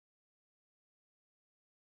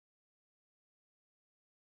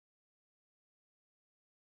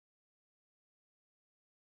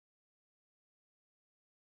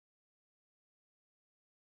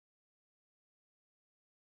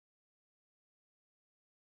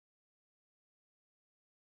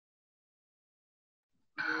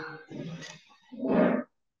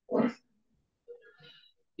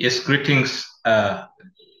Yes, greetings,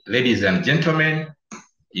 ladies and gentlemen.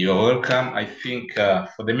 You're welcome. I think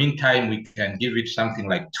for the meantime, we can give it something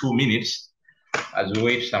like 2 minutes as we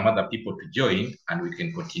wait some other people to join, and we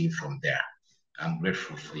can continue from there. I'm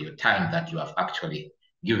grateful for your time that you have actually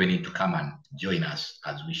given it to come and join us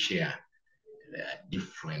as we share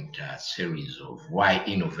different series of why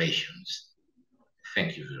innovations.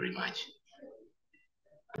 Thank you very much.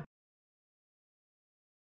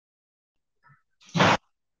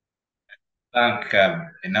 Thank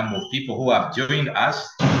a number of people who have joined us.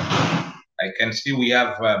 I can see we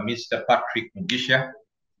have Mr. Patrick Mugisha,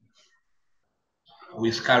 who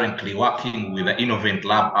is currently working with the Innovate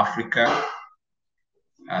Lab Africa,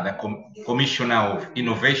 the Commissioner of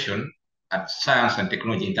Innovation at Science and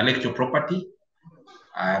Technology Intellectual Property.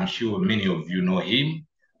 I am sure many of you know him.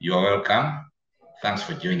 You are welcome. Thanks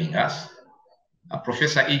for joining us.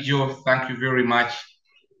 Professor Ijo, thank you very much.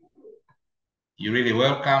 You're really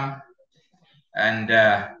welcome. And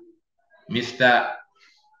Mr.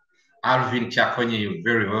 Alvin Chakonye, you're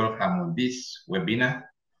very welcome on this webinar.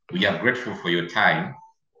 We are grateful for your time.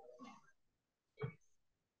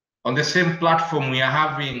 On the same platform, we are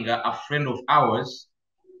having a friend of ours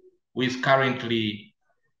who is currently,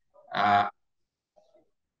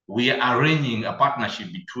 we are arranging a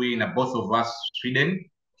partnership between both of us, Sweden,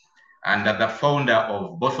 and the founder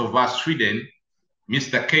of both of us, Sweden,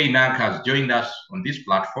 Mr. Keinak, has joined us on this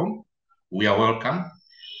platform. We are welcome.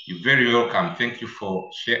 You're very welcome. Thank you for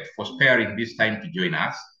sparing this time to join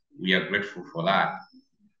us. We are grateful for that.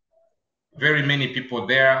 Very many people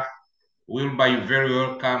there. Wilbur, you're very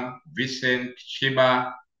welcome. Vincent,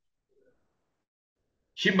 Shiba.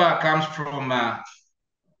 Shiba comes from a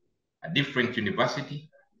different university,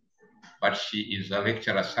 but she is a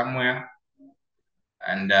lecturer somewhere,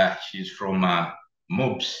 and she's from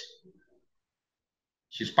MOBS.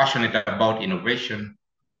 She's passionate about innovation.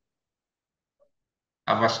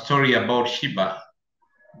 I have a story about Shiba,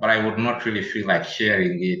 but I would not really feel like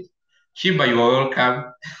sharing it. Shiba, you are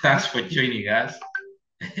welcome. Thanks for joining us.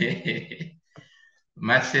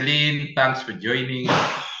 Marceline, thanks for joining.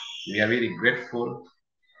 We are really grateful.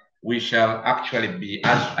 We shall actually be,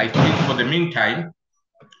 as I think for the meantime,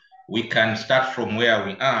 we can start from where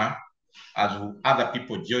we are as other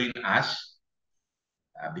people join us,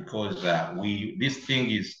 because this thing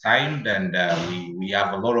is timed, and we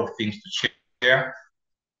have a lot of things to share.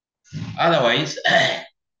 Otherwise, I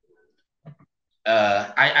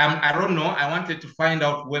don't know. I wanted to find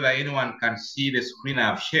out whether anyone can see the screen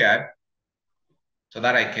I've shared so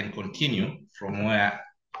that I can continue from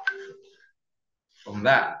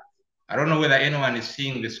that. I don't know whether anyone is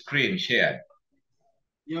seeing the screen shared.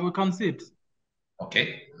 Yeah, we can see it.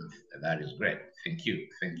 Okay, that is great. Thank you.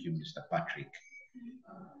 Thank you, Mr. Patrick.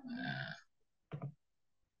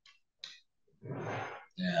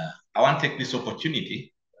 I want to take this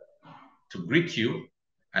opportunity to greet you,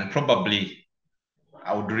 and probably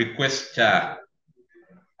I would request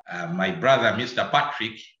my brother, Mr.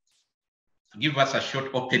 Patrick, to give us a short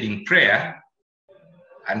opening prayer,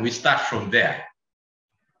 and we start from there.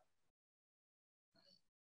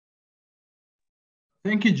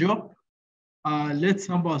 Thank you, Joe. Let's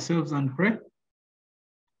humble ourselves and pray.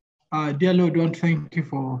 Dear Lord, we want to thank you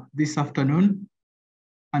for this afternoon,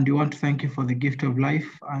 and we want to thank you for the gift of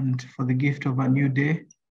life and for the gift of a new day.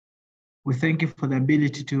 We thank you for the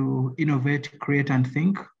ability to innovate, create, and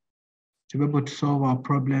think, to be able to solve our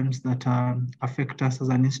problems that affect us as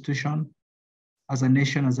an institution, as a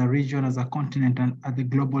nation, as a region, as a continent, and at the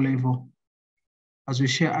global level. As we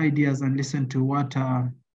share ideas and listen to what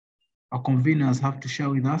our conveners have to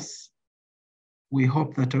share with us, we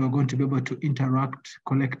hope that we're going to be able to interact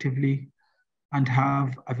collectively and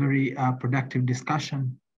have a very productive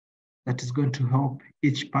discussion that is going to help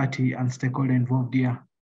each party and stakeholder involved here.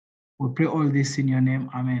 We pray all this in your name.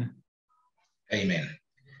 Amen. Amen.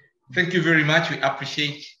 Thank you very much. We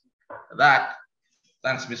appreciate that.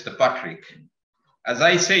 Thanks, Mr. Patrick. As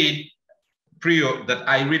I said prior, that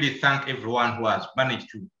I really thank everyone who has managed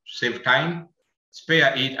to save time,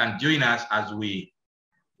 spare it, and join us as we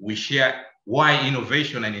share why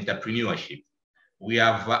innovation and entrepreneurship. We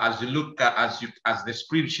have, as you look, as the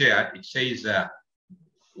screen shared, it says,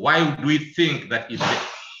 why do we think that is the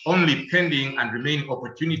only pending and remaining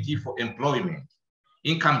opportunity for employment,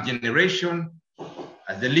 income generation,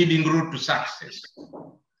 as the leading route to success?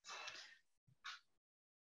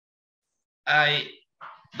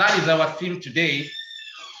 That is our theme today,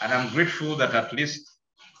 and I'm grateful that at least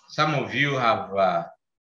some of you have.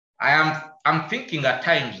 I'm thinking at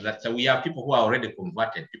times that we have people who are already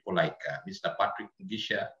converted, people like Mr. Patrick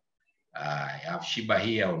Mugisha, I have Shiba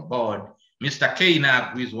here on board. Mr.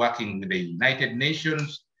 Kainab, who is working with the United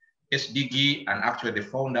Nations, SDG, and actually the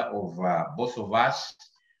founder of both of us.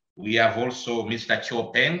 We have also Mr.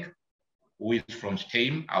 Cho Peng, who is from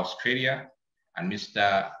STEM, Australia, and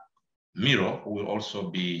Mr. Miro, who will also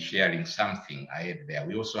be sharing something ahead there.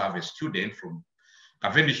 We also have a student from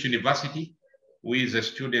Cavendish University, who is a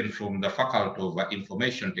student from the Faculty of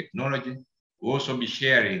Information Technology, who will also be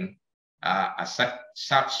sharing why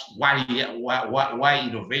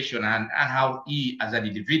innovation and how he, as an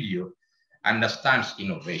individual, understands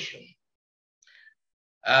innovation.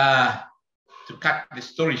 To cut the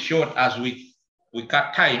story short, as we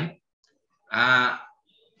cut time, I'm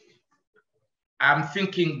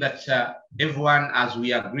thinking that everyone, as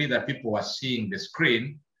we agree that people are seeing the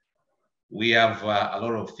screen, we have a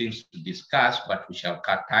lot of things to discuss, but we shall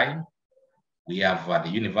cut time. We have the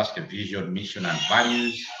university vision, mission, and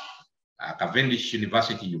values. Cavendish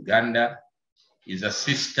University, Uganda, is a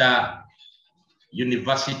sister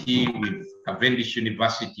university with Cavendish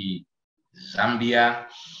University, Zambia,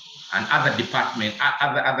 and other departments,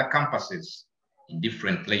 other campuses in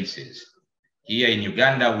different places. Here in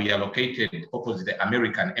Uganda, we are located opposite the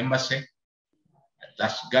American Embassy.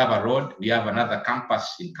 That's Gaba Road. We have another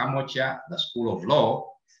campus in Kamocha, the School of Law.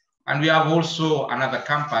 And we have also another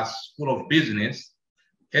campus, School of Business,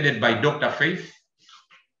 headed by Dr. Faith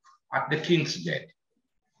at the King's Gate.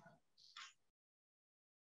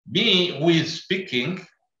 Me, who is speaking,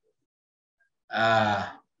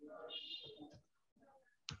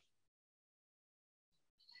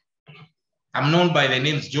 I'm known by the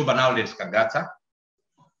names Job Analdes Kagata.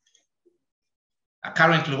 I'm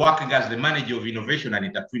currently working as the manager of innovation and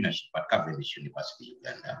entrepreneurship at Cavendish University,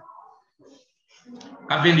 Uganda.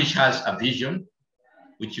 Cavendish has a vision,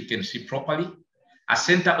 which you can see properly, a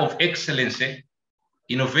center of excellence,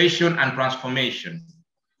 innovation and transformation.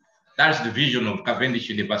 That's the vision of Cavendish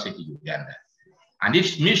University, Uganda. And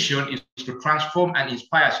its mission is to transform and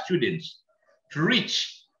inspire students to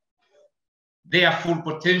reach their full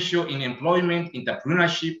potential in employment,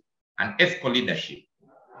 entrepreneurship, and ethical leadership.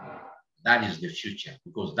 That is the future,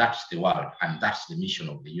 because that's the world, and that's the mission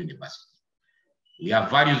of the university. We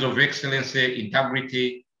have values of excellence,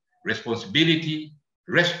 integrity, responsibility,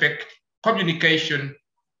 respect, communication,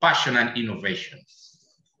 passion, and innovation.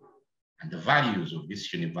 And the values of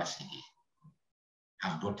this university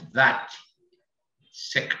have got that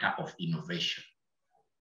sector of innovation.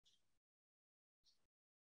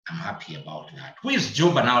 I'm happy about that. Who is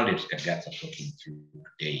Job Analdes Kagata talking to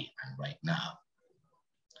today and right now?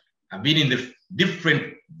 I've been in the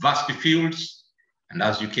different vast fields, and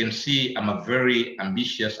as you can see, I'm a very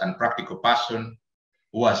ambitious and practical person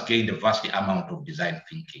who has gained a vast amount of design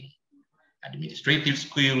thinking, administrative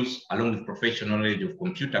skills, along with professional knowledge of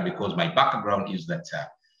computer, because my background is that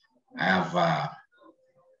I have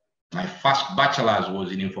my first bachelor's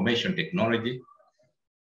was in information technology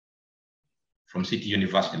from City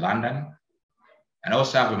University, London. And I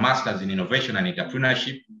also have a master's in innovation and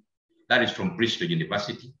entrepreneurship. That is from Bristol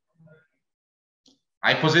University.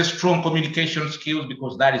 I possess strong communication skills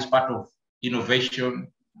because that is part of innovation,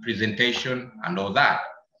 presentation, and all that.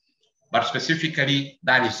 But specifically,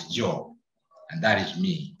 that is Joe, and that is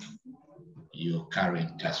me, your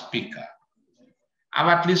current speaker. I've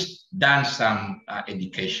at least done some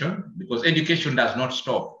education, because education does not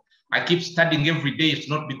stop. I keep studying every day. It's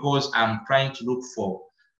not because I'm trying to look for,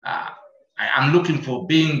 I'm looking for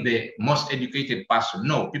being the most educated person.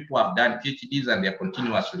 No, people have done PhDs and they're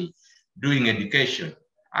continuously doing education.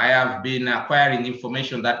 I have been acquiring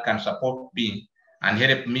information that can support me and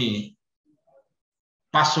help me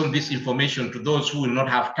pass on this information to those who will not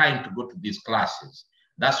have time to go to these classes.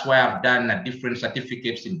 That's why I've done different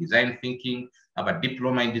certificates in design thinking. I have a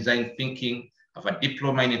diploma in design thinking. I have a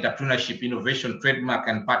diploma in entrepreneurship, innovation, trademark,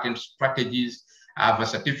 and patent strategies. I have a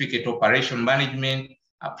certificate operation management,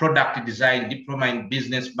 a product design, diploma in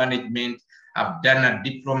business management. I've done a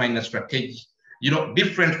diploma in a strategy,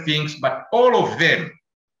 different things, but all of them,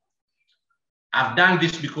 I've done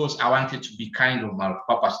this because I wanted to be kind of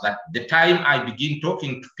multi-purpose, that the time I begin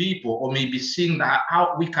talking to people or maybe seeing that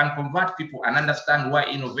how we can convert people and understand why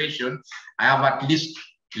innovation, I have at least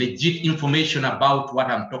legit information about what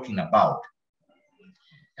I'm talking about.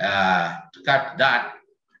 To cut that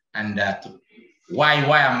and why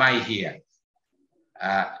am I here?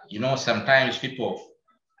 Sometimes people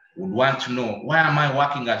would want to know, why am I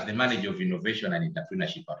working as the manager of innovation and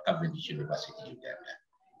entrepreneurship at Cavendish University, Uganda?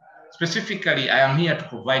 Specifically, I am here to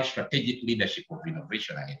provide strategic leadership of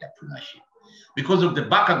innovation and entrepreneurship because of the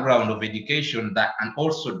background of education and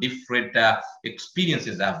also different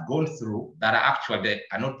experiences I've gone through that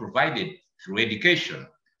are not provided through education.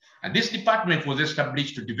 And this department was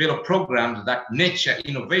established to develop programs that nurture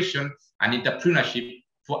innovation and entrepreneurship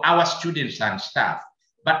for our students and staff.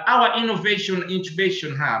 But our Innovation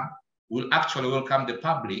Incubation Hub will actually welcome the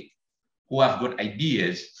public who have got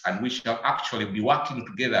ideas, and we shall actually be working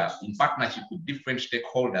together in partnership with different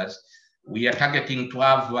stakeholders. We are targeting to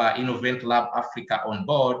have Innovate Lab Africa on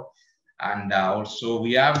board, and also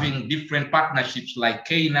we are having different partnerships like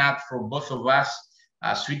KNAC from both of us,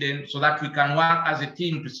 Sweden, so that we can work as a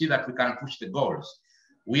team to see that we can push the goals.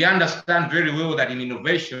 We understand very well that in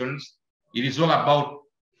innovations, it is all about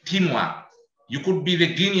teamwork. You could be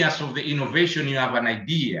the genius of the innovation, you have an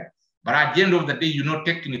idea, but at the end of the day, you're not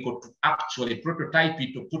technical to actually prototype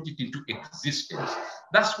it or put it into existence.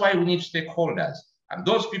 That's why we need stakeholders. And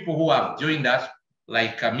those people who have joined us,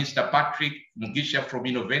 like Mr. Patrick Mugisha from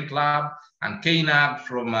Innovate Lab and Keinag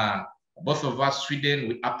from both of us, Sweden,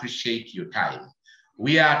 we appreciate your time.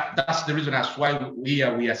 That's the reason as why we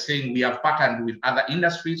are saying we have partnered with other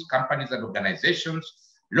industries, companies and organizations,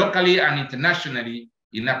 locally and internationally,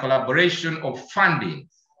 in a collaboration of funding.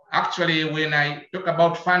 Actually, when I talk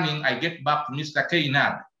about funding, I get back to Mr.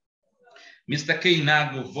 Keinag. Mr.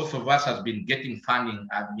 Keinag, both of us has been getting funding.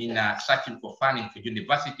 I've been searching for funding for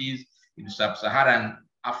universities in sub-Saharan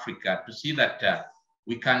Africa to see that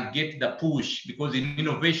we can get the push, because in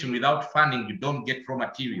innovation, without funding, you don't get raw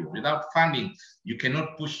material. Without funding, you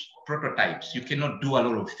cannot push prototypes. You cannot do a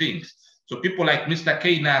lot of things. So people like Mr.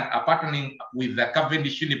 Keinag are partnering with the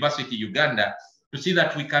Cavendish University, Uganda, to see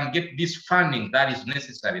that we can get this funding that is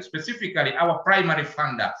necessary. Specifically, our primary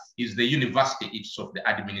funder is the university itself, the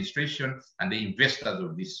administration and the investors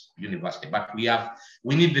of this university. But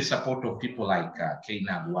we need the support of people like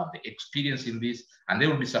Keinag who have the experience in this, and they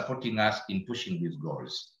will be supporting us in pushing these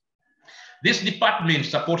goals. This department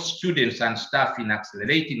supports students and staff in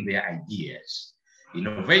accelerating their ideas,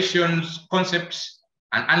 innovations, concepts,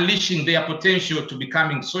 and unleashing their potential to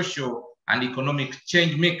becoming social and economic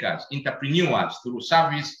change makers, entrepreneurs through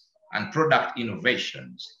service and product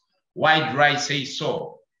innovations. Why do I say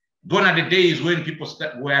so? Gone are the days when people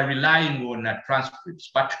were relying on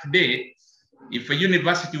transcripts. But today, if a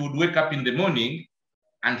university would wake up in the morning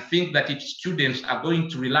and think that its students are going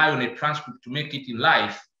to rely on a transcript to make it in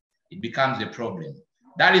life, it becomes a problem.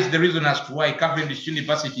 That is the reason as to why Cavendish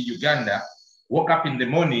University, Uganda, woke up in the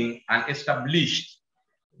morning and established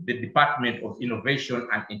the Department of Innovation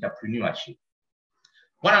and Entrepreneurship.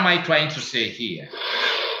 What am I trying to say here?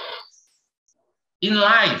 In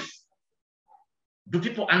life, do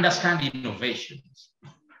people understand innovations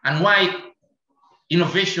and why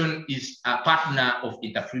innovation is a partner of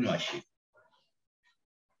entrepreneurship?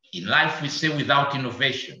 In life, we say without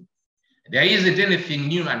innovation, there isn't anything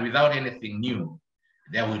new, and without anything new,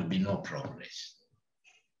 there will be no progress.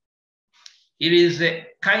 It is a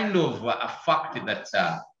kind of a fact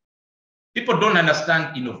that people don't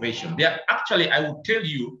understand innovation. Actually, I will tell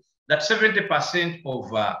you that 70%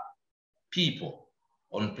 of people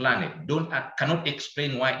on planet cannot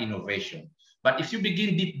explain why innovation. But if you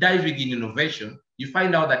begin deep diving in innovation, you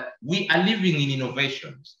find out that we are living in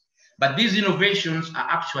innovations. But these innovations are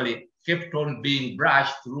actually kept on being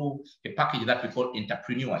brushed through a package that we call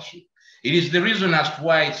entrepreneurship. It is the reason as to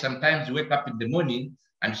why sometimes you wake up in the morning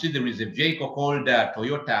and see there is a vehicle called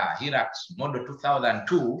Toyota Hilux Model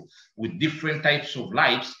 2002 with different types of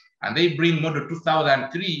lights, and they bring Model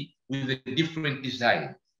 2003 with a different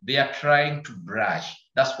design. They are trying to brush.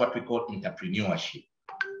 That's what we call entrepreneurship.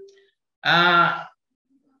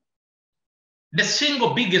 The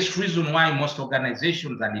single biggest reason why most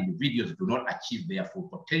organizations and individuals do not achieve their full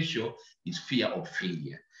potential is fear of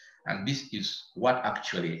failure. And this is what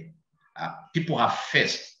actually people have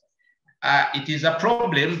faced. It is a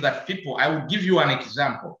problem that people, I will give you an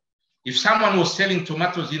example. If someone was selling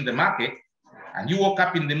tomatoes in the market and you woke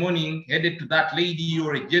up in the morning, headed to that lady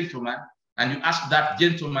or a gentleman, and you ask that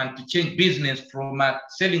gentleman to change business from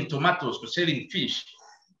selling tomatoes to selling fish,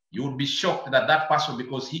 you would be shocked that that person,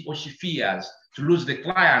 because he or she fears to lose the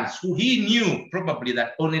clients who he knew probably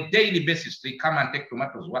that on a daily basis, they come and take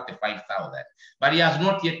tomatoes worth 5,000. But he has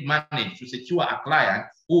not yet managed to secure a client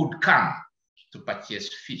who would come to purchase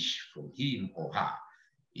fish from him or her.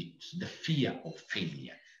 It's the fear of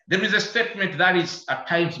failure. There is a statement that is at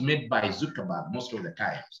times made by Zuckerberg most of the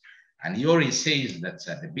times. And he always says that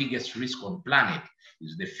the biggest risk on planet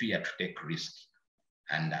is the fear to take risk.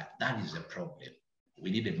 And that is a problem. We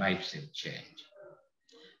need a mindset change.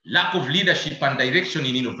 Lack of leadership and direction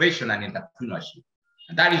in innovation and entrepreneurship.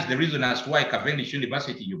 And that is the reason as to why Cavendish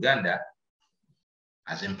University, Uganda,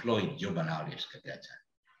 has employed Job and Audience Kagata.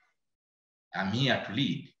 I'm here to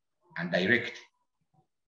lead and direct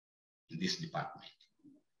in this department.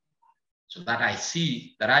 so that I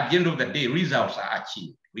see that at the end of the day, results are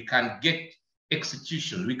achieved. We can get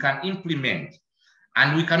execution, we can implement,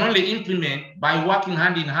 and we can only implement by working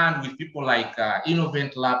hand in hand with people like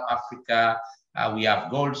Innovate Lab Africa. We have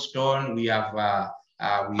Goldstone. We have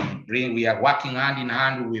we are working hand in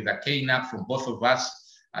hand with KNAC from both of us,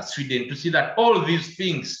 Sweden, to see that all these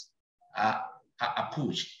things are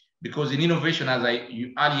pushed. Because in innovation, as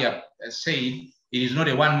you earlier said, it is not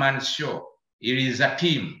a one-man show. It is a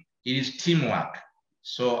team. It is teamwork.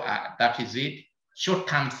 So that is it.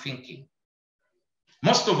 Short-term thinking.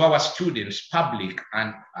 Most of our students, public,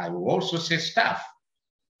 and I will also say staff,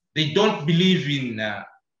 they don't believe in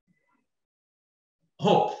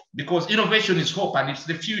hope, because innovation is hope and it's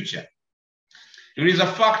the future. There is a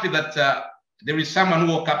fact that there is someone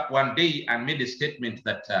who woke up one day and made a statement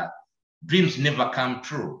that dreams never come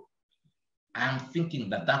true. I'm thinking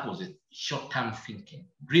that that was a short-term thinking.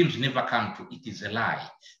 Dreams never come true. It is a lie.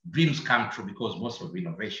 Dreams come true because most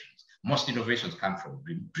innovations come from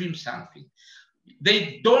dreams something.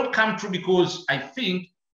 They don't come true because I think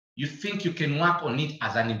you can work on it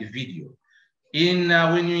as an individual. When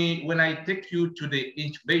I take you to the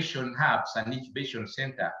incubation hubs and incubation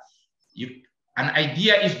center, an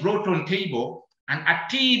idea is brought on table, and a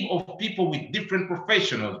team of people with different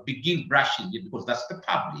professionals begin brushing it, because that's the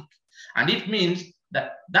public. And it means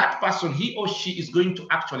that that person, he or she, is going to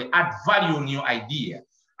actually add value on your idea.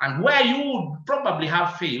 And where you would probably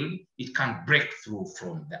have failed, it can break through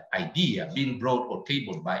from the idea being brought or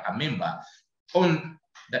tabled by a member on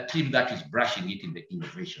the team that is brushing it in the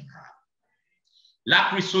innovation hub.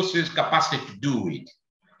 Lack resources, capacity to do it.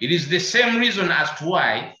 It is the same reason as to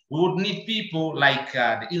why we would need people like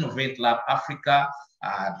the Innovate Lab Africa,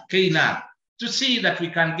 KNAC, to see that we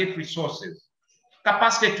can get resources.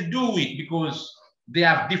 Capacity to do it, because they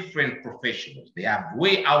have different professionals. They have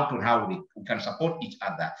way out on how we can support each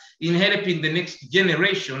other in helping the next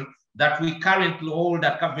generation that we currently hold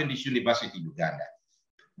at Cavendish University, Uganda.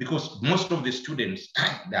 Because most of the students,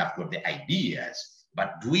 they have got the ideas,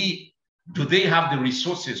 but do they have the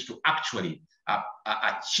resources to actually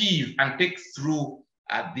achieve and take through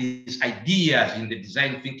these ideas in the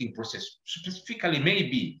design thinking process, specifically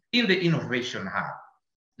maybe in the innovation hub?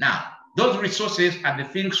 Now, those resources are the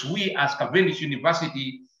things we as Cavendish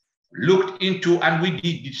University looked into, and we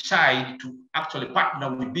did decide to actually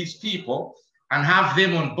partner with these people and have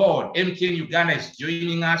them on board. MTN Uganda is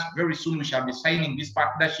joining us. Very soon we shall be signing this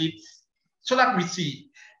partnership so that we see,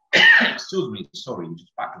 excuse me, sorry,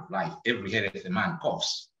 it's part of life. Every head of a man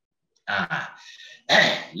coughs.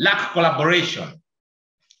 Lack collaboration.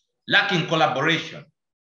 Lacking collaboration.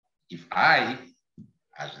 If I,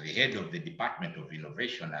 as the head of the Department of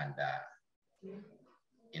Innovation and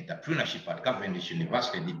Entrepreneurship at Cavendish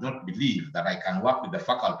University, did not believe that I can work with the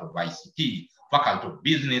faculty of ICT, faculty of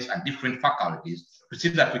business, and different faculties to see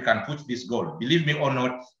that we can put this goal. Believe me or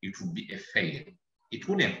not, it would be a fail. It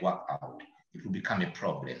wouldn't work out. It will become a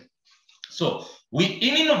problem. So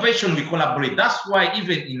in innovation, we collaborate. That's why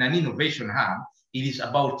even in an innovation hub, it is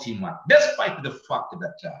about teamwork, despite the fact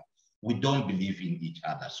that we don't believe in each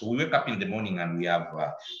other. So we wake up in the morning and we have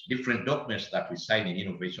different documents that we sign in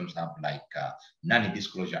innovations hub, like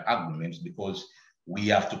non-disclosure agreements, because we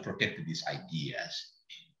have to protect these ideas.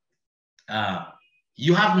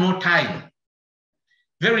 You have no time.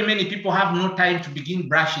 Very many people have no time to begin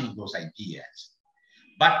brushing those ideas.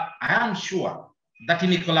 But I am sure that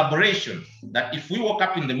in a collaboration, that if we woke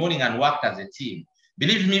up in the morning and worked as a team,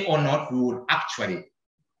 believe me or not, we would actually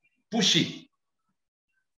push it.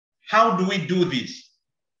 How do we do this?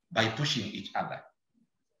 By pushing each other,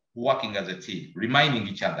 working as a team, reminding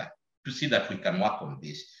each other to see that we can work on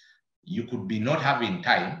this. You could be not having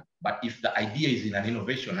time, but if the idea is in an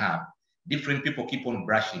innovation hub, different people keep on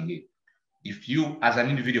brushing it. If you as an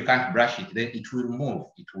individual can't brush it, then it will move,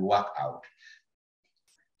 it will work out.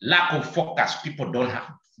 Lack of focus, people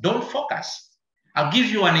don't focus. I'll give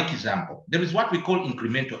you an example. There is what we call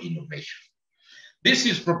incremental innovation. This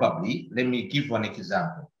is probably, let me give one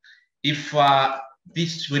example. If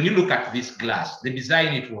when you look at this glass, the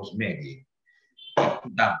design it was made in, it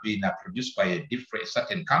could have been produced by a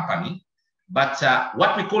certain company, but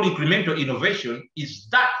what we call incremental innovation is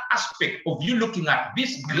that aspect of you looking at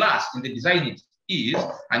this glass in the design it is,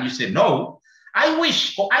 and you say, no, I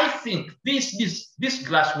wish, or I think this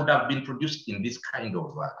glass would have been produced in this kind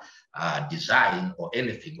of design or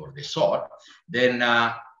anything of the sort. Then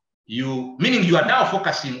meaning you are now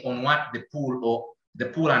focusing on what the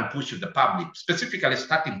pull and push of the public, specifically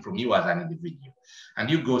starting from you as an individual. And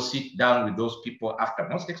you go sit down with those people after,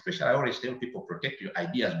 most especially I always tell people, protect your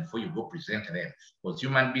ideas before you go present them, because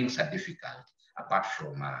human beings are difficult, apart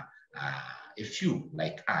from a few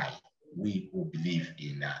like I. we who believe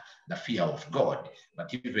in the fear of God.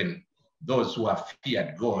 But even those who have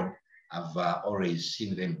feared God have always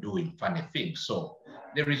seen them doing funny things. So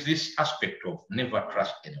there is this aspect of never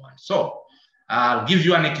trust anyone. So I'll give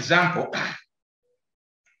you an example.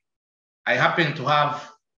 I happen to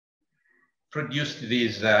have produced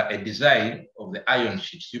this a design of the iron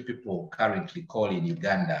ships you people currently call in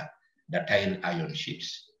Uganda the tile iron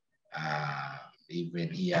ships.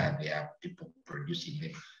 Even here there are people producing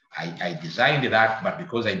them. I designed that, but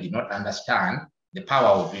because I did not understand the power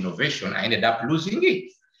of innovation, I ended up losing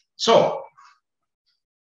it. So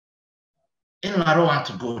anyway, I don't want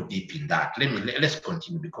to go deep in that. Let's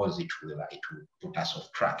continue because it will put us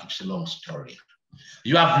off track. It's a long story.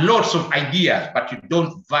 You have lots of ideas, but you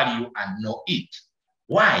don't value and know it.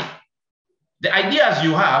 Why? The ideas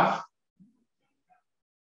you have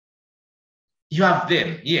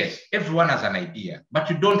them. Yes, everyone has an idea, but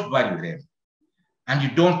you don't value them and you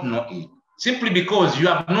don't know it. Simply because you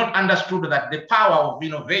have not understood that the power of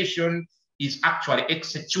innovation is actually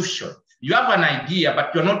execution. You have an idea,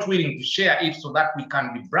 but you're not willing to share it so that it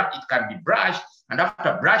can be brushed. And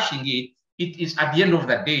after brushing it, it is at the end of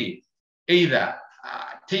the day either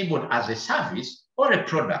tabled as a service or a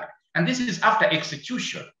product. And this is after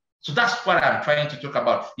execution. So that's what I'm trying to talk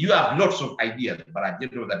about. You have lots of ideas, but at the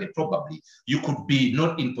end of the day, probably you could be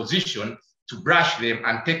not in position to brush them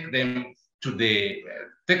and take them to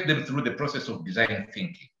take them through the process of design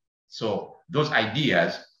thinking. So those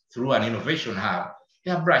ideas through an innovation hub,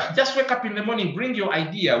 they are brushed. Just wake up in the morning, bring your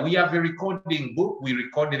idea. We have a recording book. We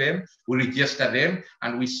record them, we register them,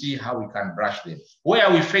 and we see how we can brush them. Where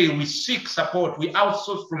we fail, we seek support. We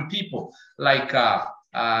outsource from people like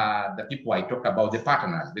the people I talked about, the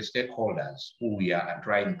partners, the stakeholders who we are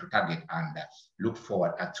trying to target and look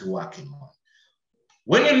forward to working on.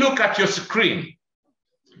 When you look at your screen,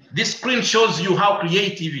 this screen shows you how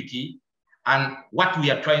creativity and what we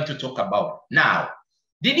are trying to talk about. Now,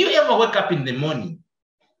 did you ever wake up in the morning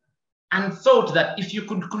and thought that if you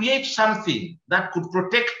could create something that could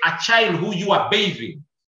protect a child who you are bathing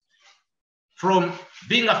from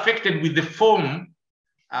being affected with the foam,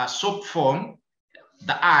 soap foam,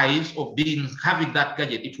 the eyes of having that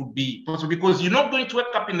gadget, it would be possible, because you're not going to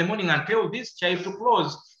wake up in the morning and tell this child to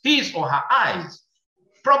close his or her eyes.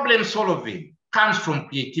 Problem solving comes from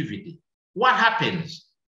creativity. What happens?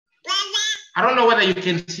 I don't know whether you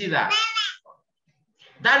can see that.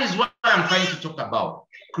 That is what I'm trying to talk about.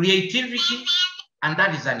 Creativity, and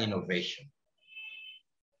that is an innovation.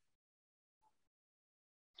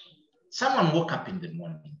 Someone woke up in the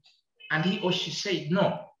morning and he or she said,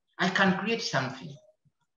 no, I can create something.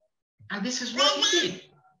 And this is what he did.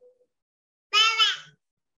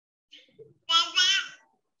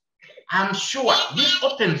 I'm sure this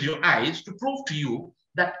opens your eyes to prove to you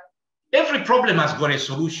that every problem has got a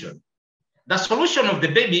solution. The solution of the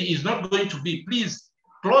baby is not going to be, please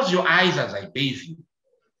close your eyes as I bathe you.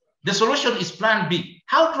 The solution is plan B.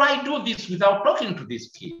 How do I do this without talking to this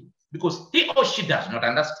kid? Because he or she does not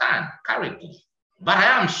understand currently. But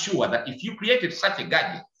I am sure that if you created such a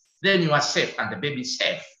gadget, then you are safe and the baby is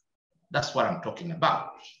safe. That's what I'm talking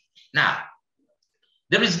about. Now,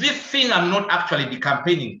 there is this thing I'm not actually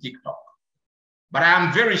campaigning TikTok, but I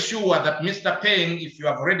am very sure that Mr. Peng, if you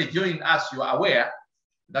have already joined us, you are aware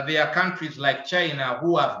that there are countries like China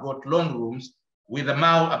who have got long rooms with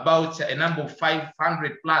about a number of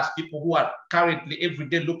 500 plus people who are currently every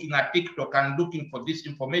day looking at TikTok and looking for this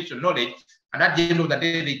information knowledge. And at the end of the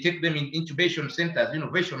day, they take them in incubation centers,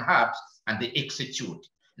 innovation hubs, and they execute.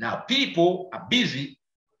 Now, people are busy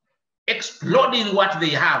exploding what they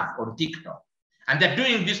have on TikTok. And they're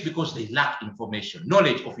doing this because they lack information,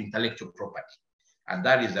 knowledge of intellectual property. And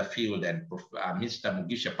that is a field, and Mr.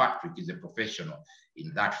 Mugisha Patrick is a professional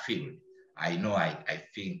in that field. I know, I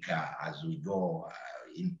think as we go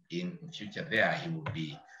in future there, he will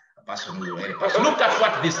be a person who will help us. Look at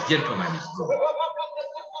what this gentleman is doing.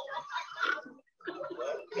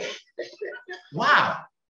 Wow.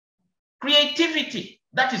 Creativity,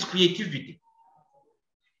 that is creativity.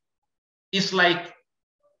 It's like,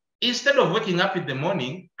 instead of waking up in the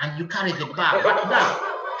morning and you carry the bag, but now,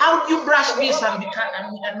 how do you brush this and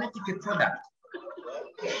make it a product?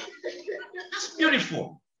 That's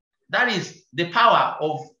beautiful. That is the power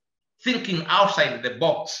of thinking outside the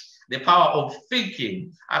box, the power of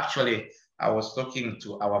thinking. Actually, I was talking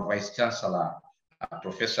to our Vice Chancellor,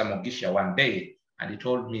 Professor Mugisha, one day, and he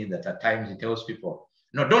told me that at times he tells people,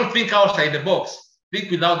 no, don't think outside the box. Think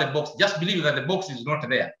without the box. Just believe that the box is not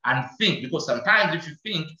there and think, because sometimes if you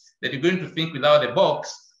think that you're going to think without the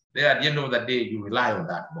box, then at the end of the day, you rely on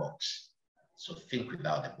that box. So think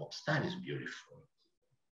without the box. That is beautiful.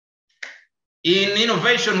 In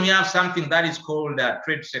innovation, we have something that is called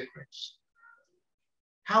trade secrets.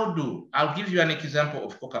 I'll give you an example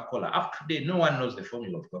of Coca-Cola. Up to date, no one knows the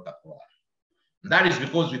formula of Coca-Cola. That is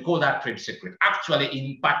because we call that trade secret. Actually,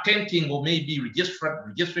 in patenting or maybe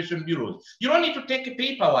registration bureaus, you don't need to take a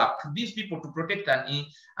paperwork to these people to protect a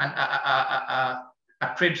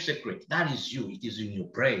trade secret. That is you. It is in your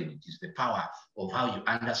brain. It is the power of how you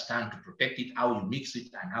understand to protect it, how you mix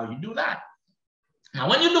it, and how you do that. Now,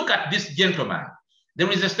 when you look at this gentleman, there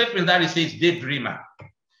is a statement that it says daydreamer.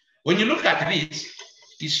 When you look at this,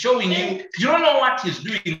 he's showing you don't know what he's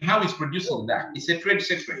doing, how he's producing that. It's a trade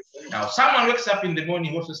secret. Now, someone wakes up in the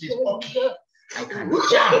morning also says, okay, I can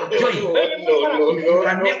jump, join. If you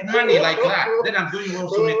can make money like that, then I'm going to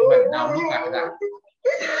also make money. Now, look at that.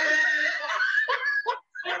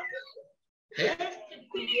 Okay?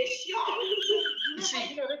 You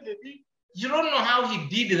see, you don't know how he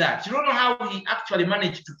did that. You don't know how he actually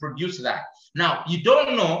managed to produce that. Now, you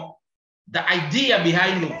don't know the idea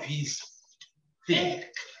behind of his thing.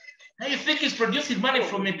 Now you think he's producing money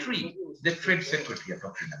from a tree. The trade secret we are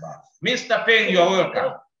talking about. Mr. Peng, you're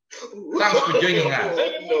welcome. Thanks for joining us.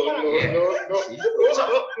 Yeah.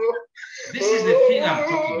 So, this is the thing I'm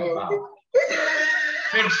talking about.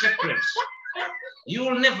 Trade secrets. You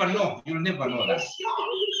will never know. You'll never know that.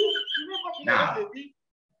 Now,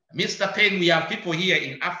 Mr. Peng, we have people here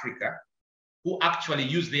in Africa who actually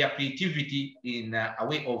use their creativity in a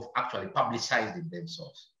way of actually publicizing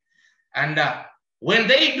themselves. And when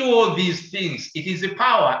they do all these things, it is a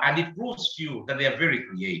power and it proves to you that they are very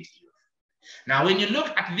creative. Now, when you look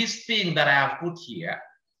at this thing that I have put here,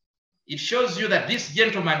 it shows you that this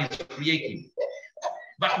gentleman is creative.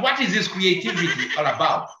 But what is his creativity all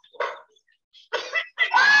about?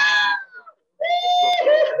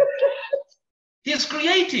 He's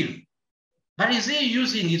creative, but is he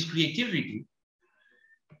using his creativity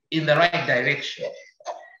in the right direction?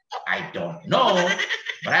 I don't know,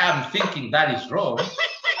 but I am thinking that is wrong.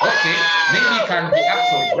 Okay, maybe it can be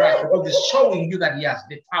actually right because it's showing you that he has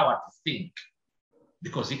the power to think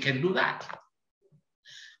because he can do that.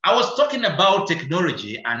 I was talking about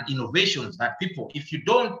technology and innovations that people, if you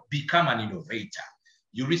don't become an innovator,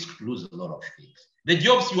 you risk to lose a lot of things. The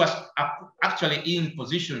jobs you are actually in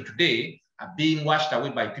position today are being washed away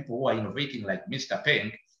by people who are innovating like Mr.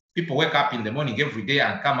 Peng. People wake up in the morning every day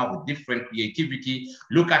and come up with different creativity.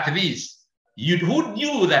 Look at this. Who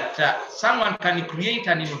knew that someone can create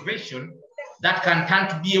an innovation that can turn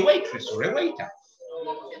to be a waitress or a waiter?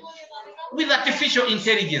 With artificial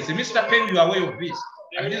intelligence, Mr. Peng, you are aware of this.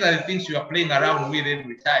 And these are the things you are playing around with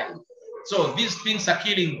every time. So these things are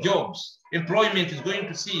killing jobs. Employment is going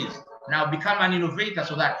to cease. Now become an innovator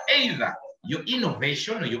so that either your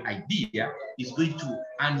innovation or your idea is going to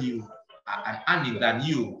earn you an earning than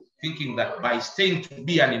you thinking that by staying to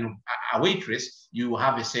be a waitress, you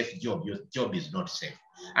have a safe job. Your job is not safe.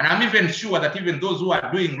 And I'm even sure that even those who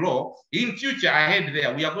are doing law, in future ahead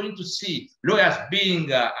there, we are going to see lawyers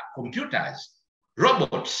being computers,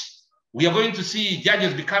 robots. We are going to see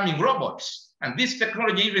judges becoming robots. And this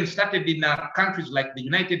technology even started in countries like the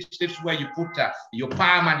United States where you put your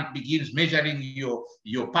palm and it begins measuring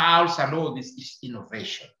your pulse and all this is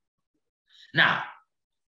innovation. Now,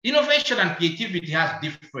 innovation and creativity has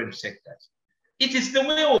different sectors. It is the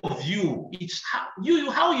way of you. It's how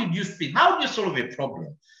you do things. How do you solve a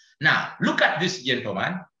problem? Now, look at this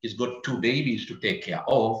gentleman. He's got 2 babies to take care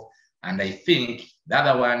of. And I think the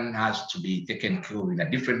other one has to be taken care of in a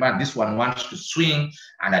different manner. This one wants to swing.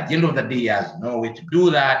 And at the end of the day, he has no way to do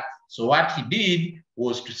that. So what he did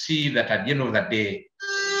was to see that at the end of the day,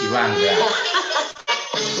 he runs out.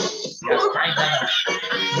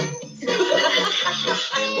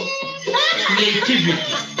 Creativity.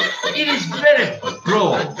 It is very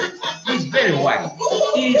broad. It is very wide.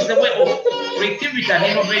 It is the way of creativity and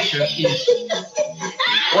innovation is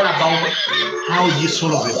all about how you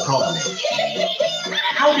solve a problem.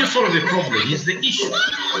 How do you solve a problem is the issue.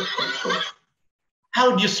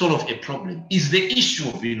 How do you solve a problem is the issue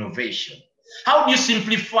of innovation. How do you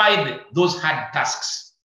simplify those hard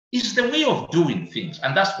tasks is the way of doing things.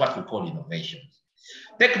 And that's what we call innovation.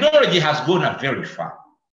 Technology has gone very far.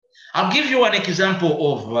 I'll give you an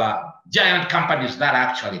example of giant companies that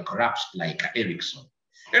actually collapsed like Ericsson.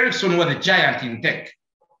 Ericsson was a giant in tech.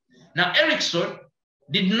 Now, Ericsson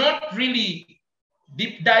did not really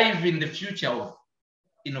deep dive in the future of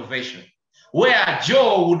innovation, where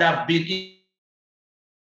Joe would have been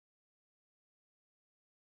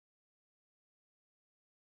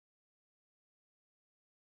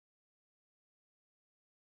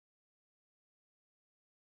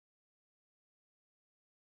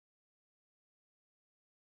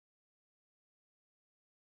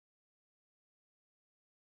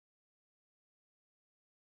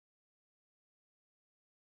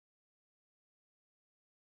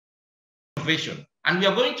innovation. And we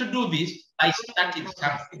are going to do this by starting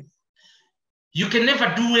something. You can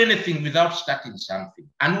never do anything without starting something.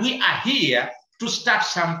 And we are here to start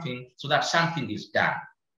something so that something is done.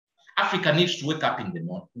 Africa needs to wake up in the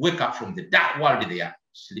morning, wake up from the dark world they are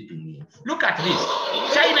sleeping in. Look at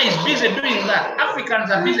this. China is busy doing that. Africans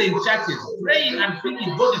are busy in churches, praying and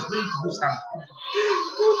thinking God is going to do something.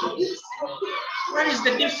 What is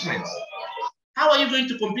the difference? How are you going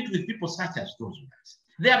to compete with people such as those ones?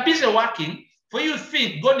 They are busy working. For you to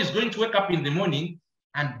think God is going to wake up in the morning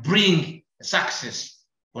and bring success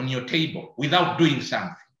on your table without doing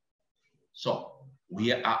something. So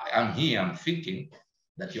I'm here, I'm thinking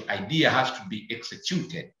that your idea has to be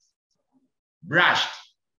executed, brushed,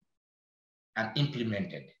 and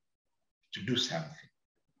implemented to do something.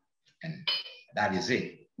 And that is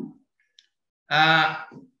it.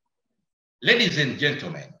 Ladies and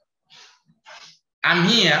gentlemen, I'm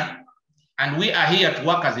here and we are here to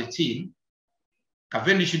work as a team,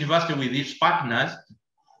 Cavendish University with its partners,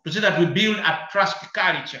 to say that we build a trust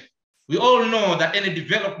culture. We all know that any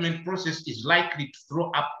development process is likely to throw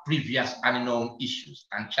up previous unknown issues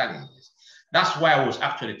and challenges. That's why I was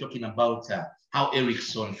actually talking about how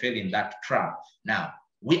Ericsson fell in that trap. Now,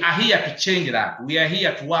 we are here to change that. We are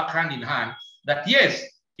here to work hand in hand that yes,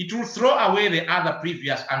 it will throw away the other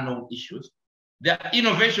previous unknown issues. There are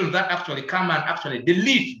innovations that actually come and actually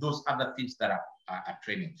delete those other things that are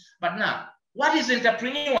training. But now, what is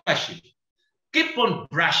entrepreneurship? Keep on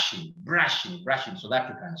brushing so that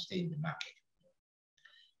you can stay in the market.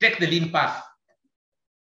 Take the lean path.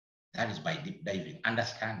 That is by deep diving,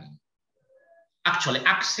 understanding, actually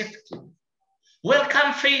accepting.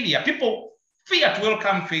 Welcome failure. People fear to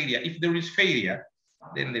welcome failure. If there is failure,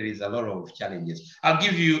 then there is a lot of challenges. I'll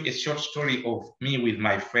give you a short story of me with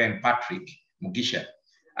my friend Patrick Mugisha.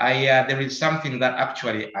 There is something that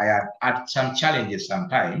actually I had some challenges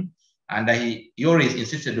sometime. And he always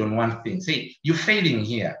insisted on one thing. Say, you're failing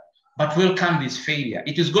here, but welcome this failure.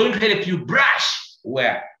 It is going to help you brush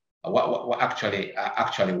where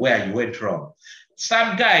actually where you went wrong.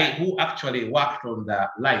 Some guy who actually worked on the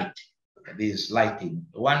light, this lighting.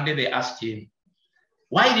 One day they asked him,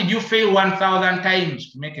 why did you fail 1,000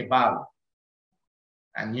 times to make a bulb?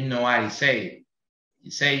 And you know what he said? He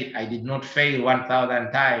said, I did not fail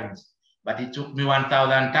 1,000 times, but it took me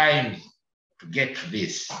 1,000 times to get to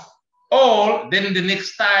this. Or then the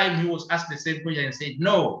next time he was asked the same question and said,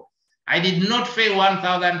 no, I did not fail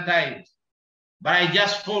 1,000 times, but I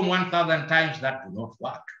just failed 1,000 times that do not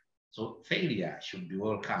work. So failure should be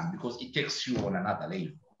welcome because it takes you on another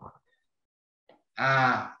level.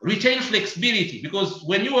 Retain flexibility, because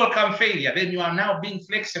when you welcome failure, then you are now being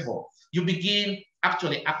flexible. You begin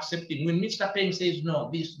actually accepting. When Mr. Peng says no,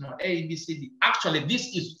 this, no, A, B, C, D, actually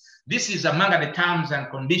this is among the terms and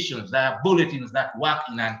conditions that are bulletins that work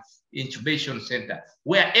in an incubation center,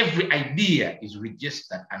 where every idea is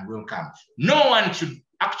registered and welcome. No one should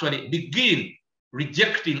actually begin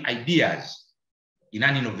rejecting ideas in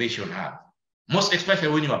an innovation hub, most especially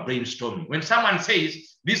when you are brainstorming. When someone says,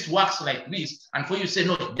 this works like this, and for you say,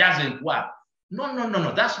 no, it doesn't work.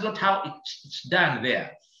 No, that's not how it's done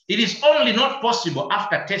there. It is only not possible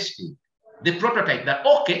after testing the prototype that,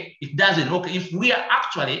 okay, it doesn't, okay, if we are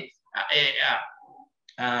actually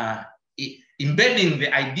embedding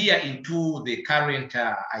the idea into the current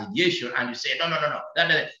ideation and you say, no,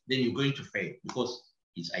 then you're going to fail because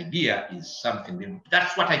its idea is something.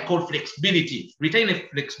 That's what I call flexibility. Retain a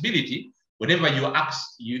flexibility whenever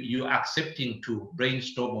you're accepting to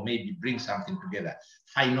brainstorm or maybe bring something together.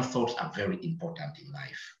 Final thoughts are very important in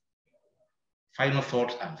life. Final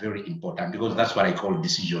thoughts are very important because that's what I call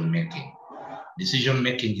decision making. Decision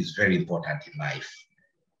making is very important in life.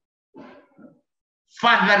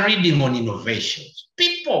 Further reading on innovations.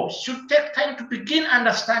 People should take time to begin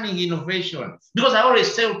understanding innovation, because I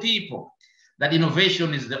always tell people that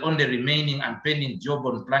innovation is the only remaining and pending job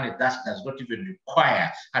on planet that does not even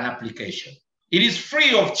require an application. It is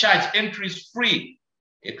free of charge. Entry is free.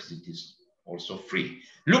 Exit is also free.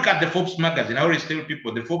 Look at the Forbes magazine. I always tell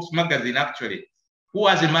people the Forbes magazine actually, who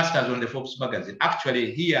has a master's on the Forbes magazine?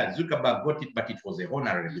 Actually, here, Zuckerberg got it, but it was a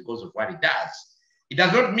honorary because of what he does. It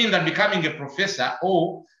does not mean that becoming a professor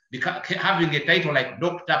or having a title like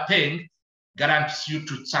Dr. Peng guarantees you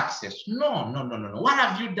to success. No. What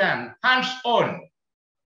have you done? Hands-on.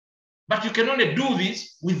 But you can only do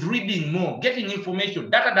this with reading more, getting information.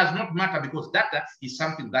 Data does not matter because data is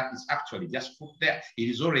something that is actually just put there. It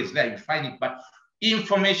is always there, you find it. But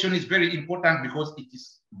information is very important because it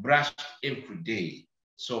is brushed every day.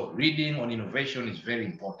 So reading on innovation is very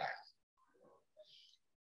important.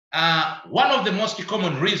 One of the most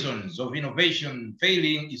common reasons of innovation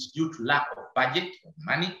failing is due to lack of budget or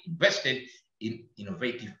money invested in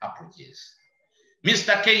innovative approaches.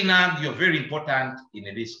 Mr. Kainab, you're very important in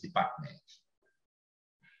this department.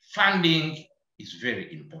 Funding is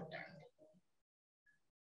very important.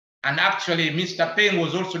 And actually, Mr. Peng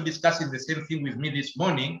was also discussing the same thing with me this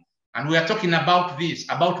morning. And we are talking about this,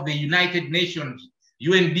 about the United Nations,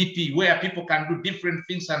 UNDP, where people can do different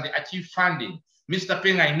things and they achieve funding. Mr.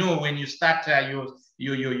 Peng, I know when you start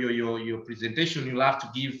your presentation, you'll have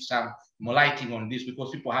to give some more lighting on this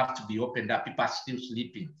because people have to be opened up. People are still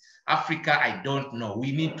sleeping. Africa, I don't know.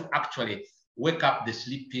 We need to actually wake up the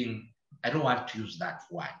sleeping. I don't want to use that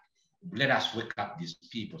word. Let us wake up these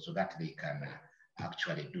people so that they can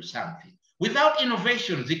actually do something. Without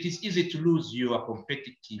innovations, it is easy to lose your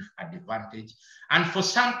competitive advantage. And for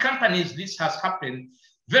some companies, this has happened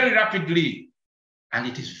very rapidly, and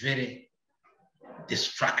it is very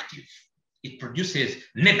destructive. It produces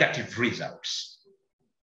negative results.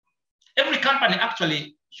 Every company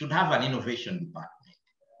actually should have an innovation department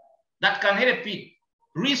that can help it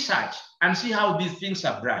research and see how these things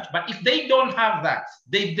are branched. But if they don't have that,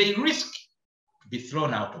 they risk to be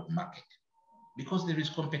thrown out of market because there is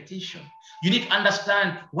competition. You need to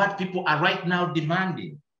understand what people are right now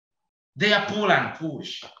demanding. They are pull and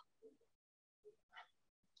push.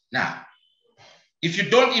 Now, if you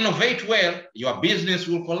don't innovate well, your business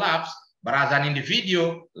will collapse, but as an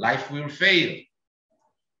individual, life will fail.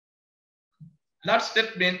 That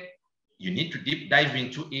statement, you need to deep dive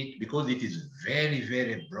into it because it is very,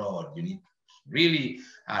 very broad. You need to really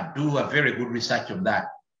do a very good research on that.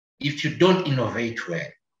 If you don't innovate well,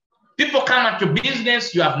 people come at your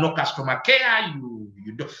business, you have no customer care,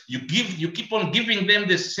 you keep on giving them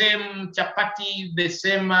the same chapati, the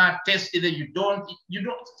same taste that you don't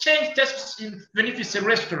change tastes even if it's a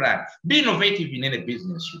restaurant. Be innovative in any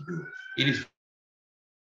business you do. It is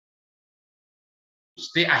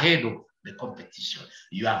stay ahead of the competition.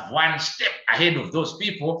 You have one step ahead of those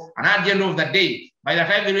people, and at the end of the day, by the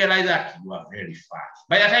time they realize that, you are very far.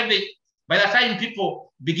 By the time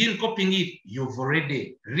people begin copying it, you've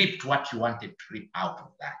already reaped what you wanted to reap out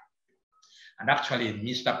of that. And actually,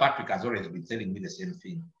 Mr. Patrick has always been telling me the same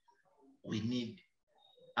thing. We need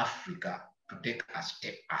Africa to take a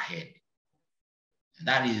step ahead.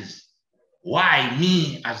 That is why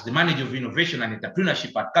me, as the manager of innovation and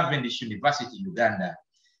entrepreneurship at Cavendish University in Uganda,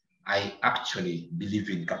 I actually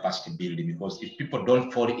believe in capacity building, because if people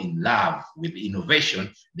don't fall in love with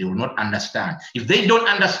innovation, they will not understand. If they don't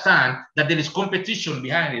understand that there is competition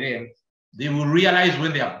behind them, they will realize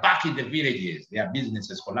when they are back in the villages, their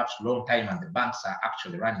businesses collapsed a long time and the banks are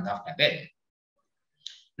actually running after them.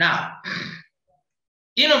 Now,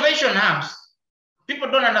 innovation hubs, people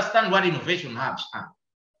don't understand what innovation hubs are.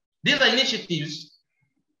 These are initiatives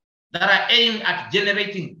that are aimed at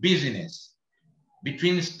generating business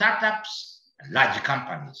between startups and large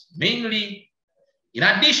companies. Mainly, in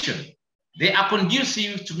addition, they are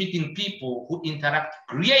conducive to meeting people who interact,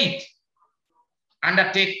 create,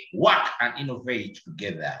 undertake work, and innovate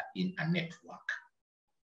together in a network.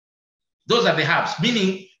 Those are the hubs,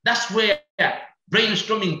 meaning that's where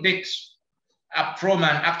brainstorming takes up from,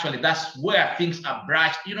 and actually that's where things are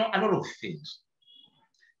brushed, a lot of things.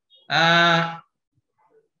 That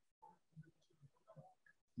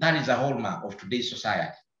is a hallmark of today's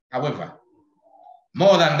society. However,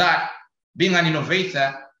 more than that, being an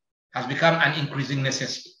innovator has become an increasing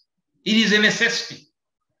necessity. It is a necessity.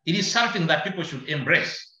 It is something that people should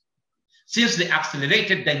embrace, since the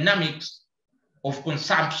accelerated dynamics of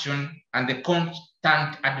consumption and the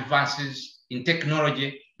constant advances in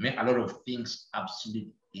technology make a lot of things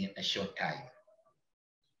obsolete in a short time.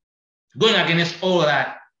 Going against all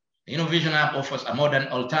that, the Innovation Hub offers a modern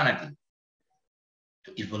alternative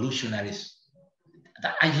to evolutionaries.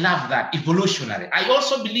 I love that, evolutionary. I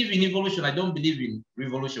also believe in evolution. I don't believe in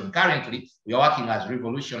revolution. Currently, we are working as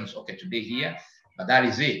revolutions, today here, but that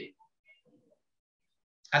is it.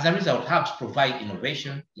 As a result, hubs provide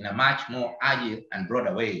innovation in a much more agile and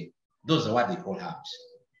broader way. Those are what they call hubs,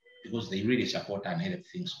 because they really support and help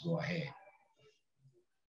things go ahead.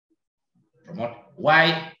 Promote.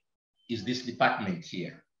 Why is this department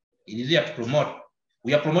here? It is here to promote.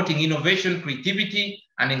 We are promoting innovation, creativity,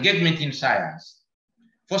 and engagement in science,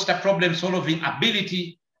 foster problem-solving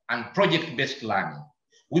ability, and project-based learning.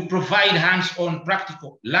 We provide hands-on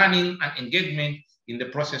practical learning and engagement in the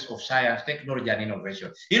process of science, technology, and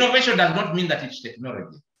innovation. Innovation does not mean that it's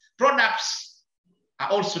technology. Products are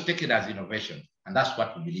also taken as innovation, and that's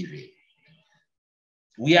what we believe in.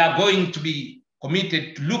 We are going to be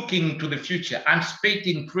committed to looking to the future,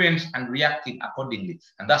 anticipating trends and reacting accordingly.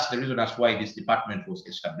 And that's the reason that's why this department was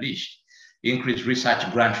established. Increased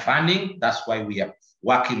research grant funding. That's why we are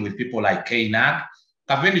working with people like KNAG,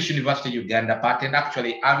 Cavendish University, Uganda patent.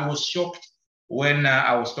 Actually, I was shocked when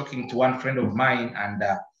I was talking to one friend of mine, and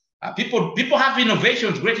people have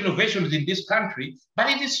innovations, great innovations in this country, but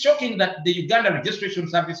it is shocking that the Uganda Registration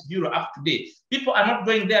Service Bureau up to date, people are not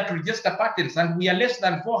going there to register patents, and we are less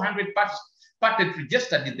than 400 patents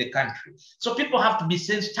registered in the country. So people have to be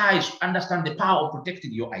sensitized to understand the power of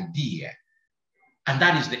protecting your idea. And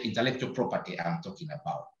that is the intellectual property I'm talking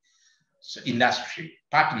about. So industry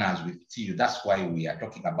partners with you. That's why we are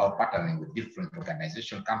talking about partnering with different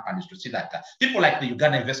organization companies to see that people like the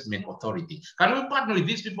Uganda Investment Authority, can we partner with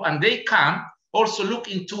these people, and they can also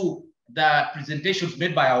look into the presentations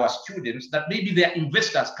made by our students that maybe their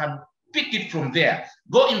investors can pick it from there,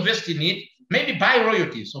 go invest in it, maybe buy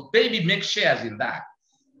royalties, or maybe make shares in that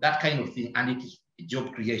kind of thing, and it is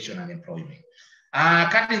job creation and employment.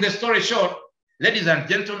 Cutting the story short, ladies and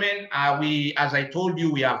gentlemen, as I told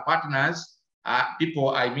you, we have partners,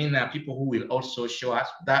 people who will also show us.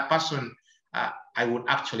 That person I would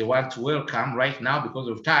actually want to welcome right now because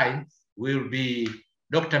of time will be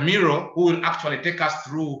Dr. Miro, who will actually take us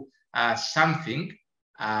through something.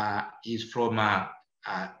 He's from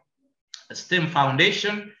STEM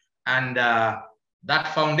Foundation, and that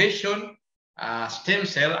foundation, stem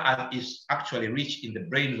cell, is actually rich in the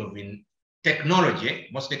brains of technology,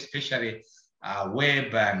 most especially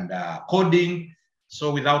web and coding.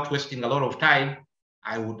 So without wasting a lot of time,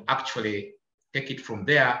 I would actually take it from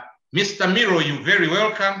there. Mr. Miro, you're very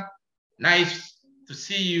welcome. Nice to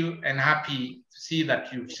see you, and happy to see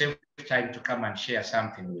that you've saved time to come and share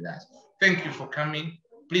something with us. Thank you for coming.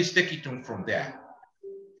 Please take it on from there.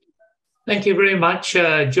 Thank you very much,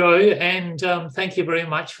 Joe, and thank you very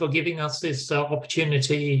much for giving us this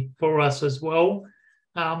opportunity for us as well.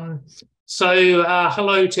 So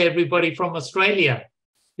hello to everybody from Australia.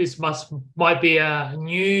 This might be a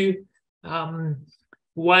new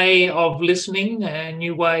way of listening, a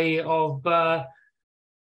new way of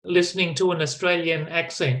listening to an Australian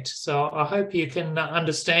accent. So I hope you can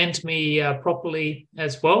understand me properly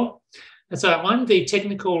as well. And so I'm the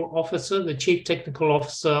technical officer, the chief technical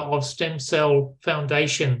officer of Stem Cell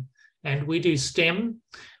Foundation, and we do STEM,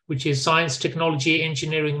 which is science, technology,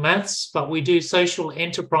 engineering, maths, but we do social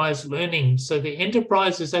enterprise learning. So the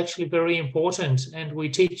enterprise is actually very important, and we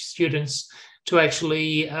teach students to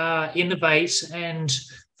actually innovate and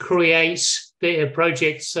create their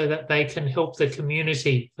projects so that they can help the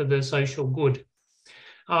community for the social good.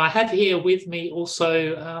 I have here with me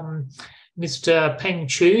also Mr. Peng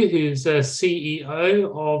Chu, who's the CEO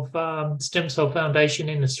of Stem Cell Foundation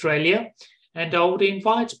in Australia. And I would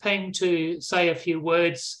invite Peng to say a few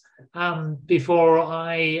words before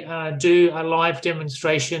I do a live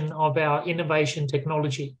demonstration of our innovation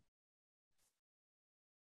technology.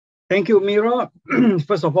 Thank you, Miro.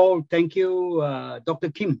 First of all, thank you, Dr.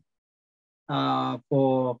 Kim,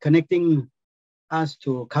 for connecting us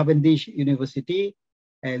to Cavendish University.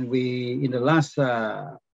 And we, in the last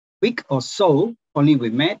week or so, only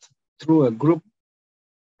we met through a group,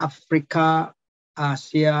 Africa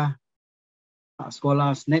Asia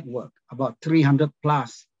Scholars Network, about 300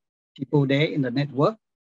 plus people there in the network.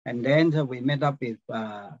 And then we met up with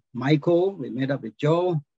Michael, we met up with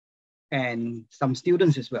Joe, and some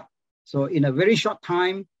students as well. So in a very short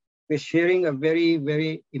time, we're sharing a very,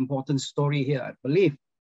 very important story here, I believe,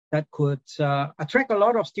 that could attract a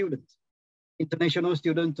lot of students, international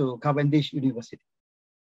students, to Cavendish University.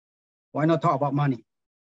 Why not talk about money,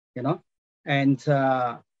 you know? And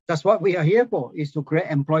that's what we are here for, is to create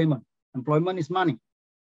employment. Employment is money.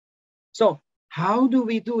 So how do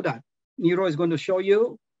we do that? Miro is going to show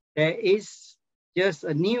you. There is just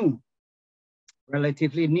a new,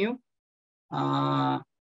 relatively new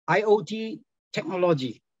IoT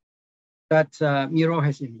technology that Miro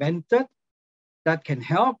has invented that can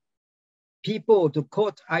help people to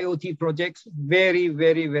code IoT projects very,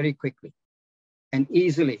 very, very quickly and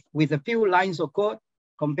easily with a few lines of code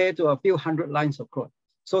compared to a few hundred lines of code.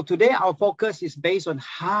 So today our focus is based on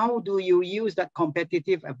how do you use that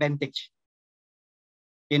competitive advantage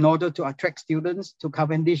in order to attract students to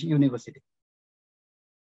Cavendish University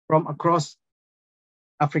from across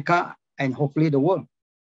Africa and hopefully the world.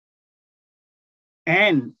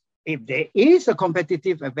 And if there is a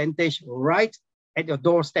competitive advantage right at your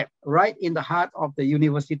doorstep, right in the heart of the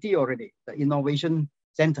university already, the Innovation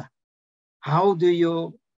Center, how do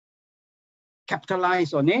you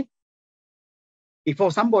capitalize on it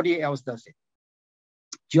before somebody else does it?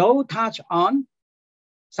 Joe touched on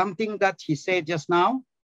something that he said just now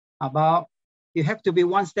about You have to be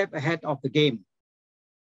one step ahead of the game.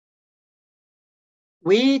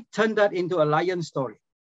 We turned that into a lion story.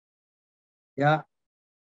 Yeah.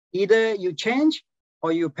 Either you change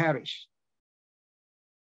or you perish.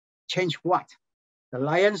 Change what? The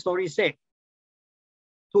lion story said,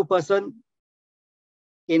 2 persons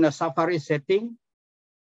in a safari setting,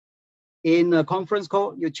 in a conference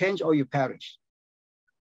call, you change or you perish.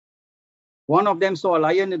 One of them saw a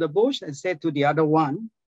lion in the bush and said to the other one,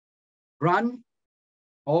 run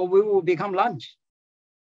or we will become lunch.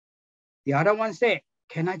 The other one said,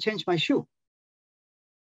 can I change my shoe?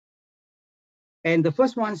 And the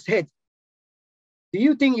first one said, do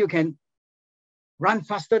you think you can run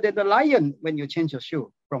faster than the lion when you change your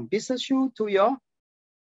shoe from business shoe to your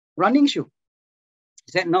running shoe?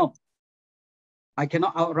 He said, no, I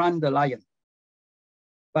cannot outrun the lion,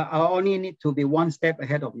 but I only need to be one step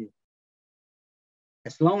ahead of you.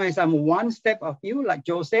 As long as I'm one step of you, like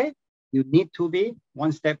Joe said, you need to be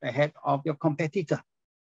one step ahead of your competitor.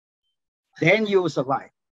 Then you will survive.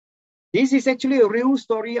 This is actually a real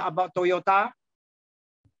story about Toyota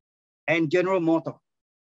and General Motors.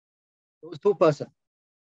 Those 2 persons.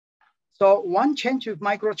 So one changed with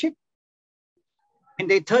microchip, and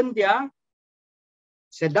they turned their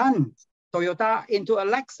sedan Toyota into a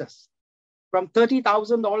Lexus from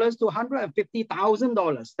 $30,000 to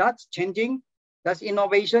 $150,000. That's changing. That's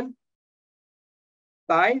innovation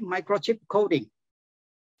by microchip coding.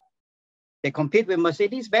 They compete with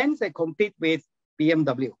Mercedes-Benz, they compete with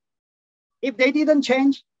BMW. If they didn't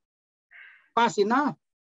change fast enough,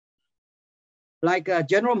 like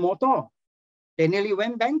General Motors, they nearly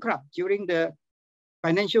went bankrupt during the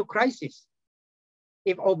financial crisis.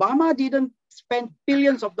 If Obama didn't spend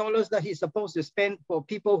billions of dollars that he's supposed to spend for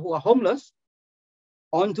people who are homeless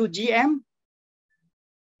onto GM,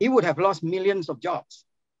 he would have lost millions of jobs.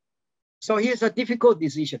 So here's a difficult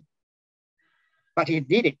decision, but he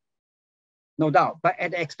did it, no doubt, but at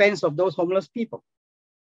the expense of those homeless people,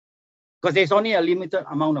 because there's only a limited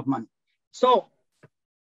amount of money. So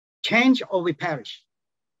change or we perish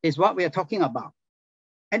is what we are talking about.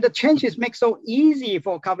 And the change is made so easy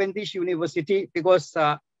for Cavendish University because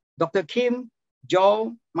Dr. Kim,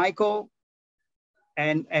 Joe, Michael,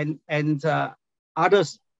 and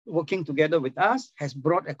others working together with us has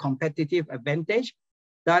brought a competitive advantage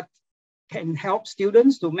that can help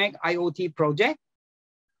students to make IoT project,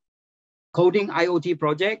 coding IoT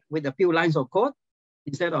project with a few lines of code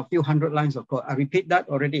instead of a few hundred lines of code. I repeat that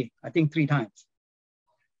already, I think 3 times.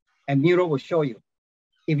 And Miro will show you.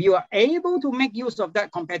 If you are able to make use of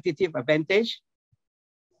that competitive advantage,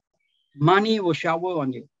 money will shower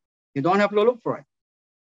on you. You don't have to look for it.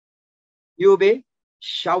 You'll be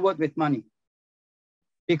showered with money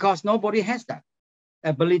because nobody has that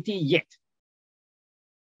ability yet.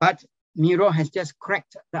 But Miro has just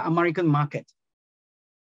cracked the American market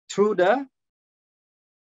through the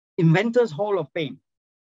Inventors Hall of Fame,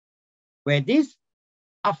 where this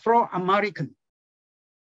Afro-American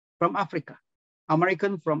from Africa,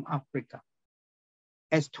 American from Africa,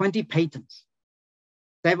 has 20 patents.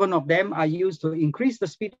 7 of them are used to increase the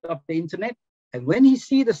speed of the internet. And when he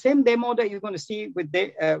sees the same demo that you're going to see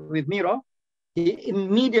with Miro, he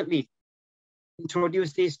immediately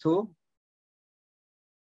introduced this to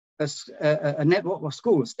a network of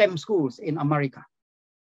schools, STEM schools in America.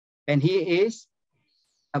 And he is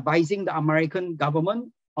advising the American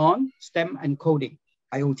government on STEM and coding,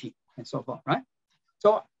 IoT, and so forth, right?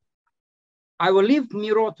 So I will leave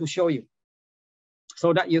Miro to show you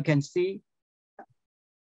so that you can see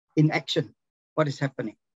in action what is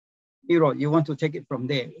happening. Miro, you want to take it from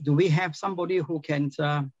there? Do we have somebody who can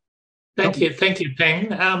Thank you,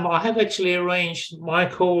 Peng. I have actually arranged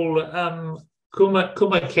Michael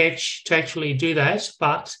Kumakech to actually do that,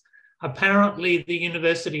 but apparently the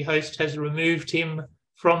university host has removed him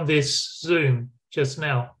from this Zoom just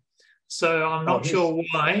now. So I'm not sure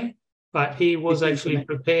why, but he was actually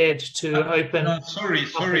prepared to open. No, sorry.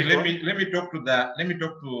 Let me talk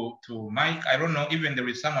to Mike. I don't know. Even there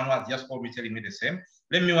is someone who has just called me telling me the same.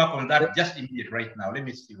 Let me work on that just immediate right now. Let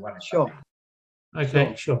me see what is happening.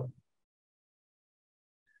 Okay, sure.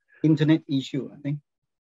 Internet issue, I think.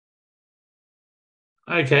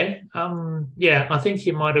 Okay. Yeah, I think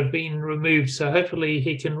he might have been removed. So hopefully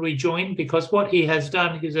he can rejoin, because what he has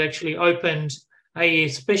done is actually opened a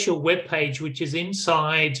special web page which is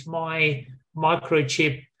inside my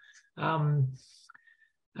microchip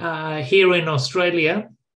here in Australia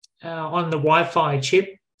on the Wi-Fi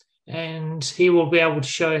chip, and he will be able to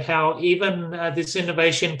show how even this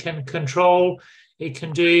innovation can control. It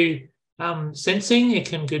can do sensing, it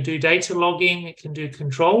can do data logging, it can do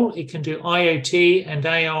control, it can do IoT and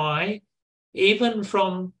AI even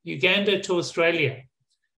from Uganda to Australia,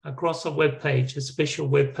 across a web page, a special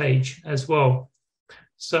web page as well.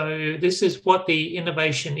 So this is what the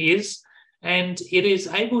innovation is, and it is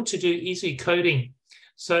able to do easy coding.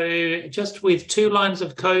 So just with 2 lines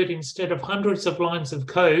of code instead of hundreds of lines of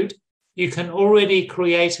code, you can already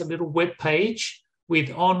create a little web page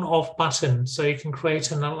with on-off buttons. So you can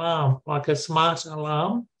create an alarm, like a smart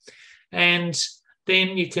alarm, and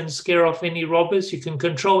then you can scare off any robbers. You can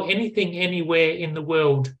control anything anywhere in the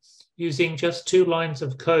world using just 2 lines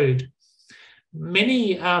of code.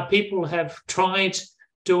 Many people have tried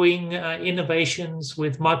doing innovations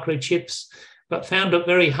with microchips, but found it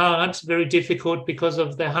very hard, very difficult because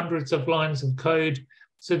of the hundreds of lines of code.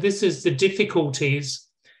 So this is the difficulties,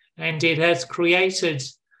 and it has created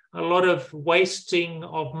a lot of wasting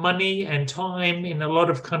of money and time in a lot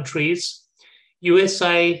of countries.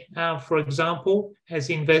 USA, for example, has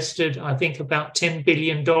invested, I think, about $10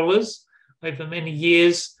 billion over many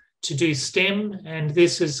years to do STEM, and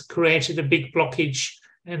this has created a big blockage,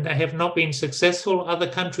 and they have not been successful. Other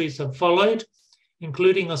countries have followed,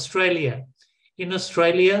 including Australia. In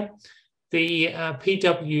Australia, the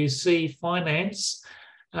PwC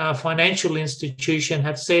financial institution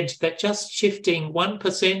have said that just shifting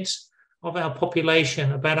 1% of our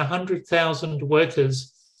population, about 100,000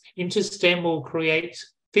 workers, into STEM will create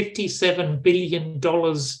 $57 billion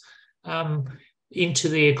into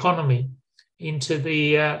the economy, into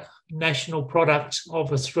the national product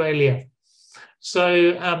of Australia.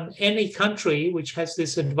 So any country which has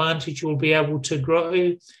this advantage will be able to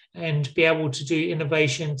grow and be able to do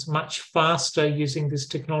innovations much faster using this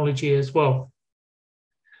technology as well.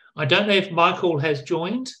 I don't know if Michael has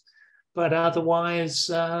joined, but otherwise,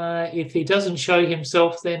 if he doesn't show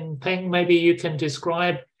himself, then Peng, maybe you can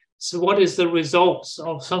describe, so what is the results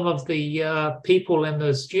of some of the people and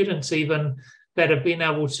the students even that have been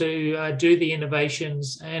able to do the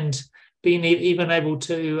innovations and been even able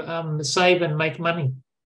to save and make money?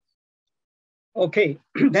 Okay,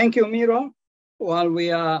 thank you, Miro. While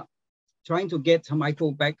we are trying to get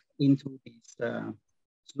Michael back into this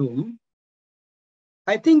Zoom,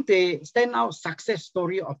 I think the standout success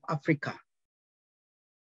story of Africa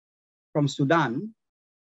from Sudan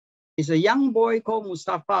is a young boy called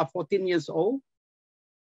Mustafa, 14 years old.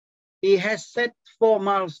 He has set 4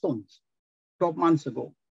 milestones 12 months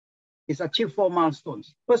ago. He's achieved 4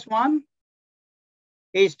 milestones. First one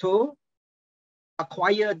is to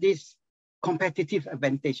acquire this competitive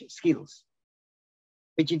advantage skills,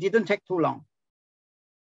 which it didn't take too long,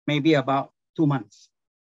 maybe about 2 months.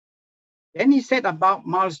 Then he said about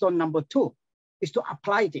milestone number 2 is to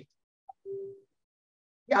apply it.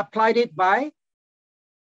 He applied it by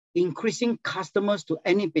increasing customers to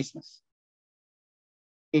any business.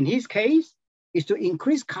 In his case, is to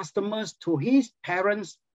increase customers to his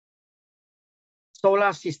parents'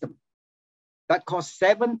 solar system that cost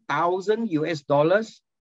 $7,000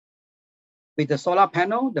 with the solar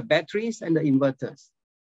panel, the batteries, and the inverters.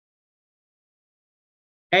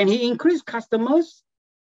 And he increased customers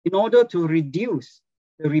in order to reduce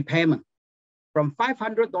the repayment from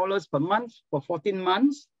 $500 per month for 14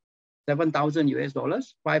 months,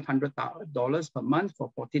 $7,000, $500 per month for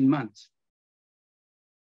 14 months,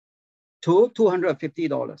 to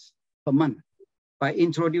 $250 per month by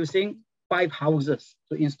introducing 5 houses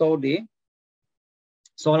to install the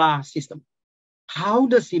solar system. How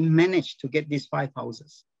does he manage to get these 5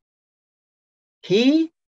 houses?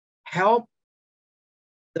 He helped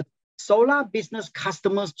the solar business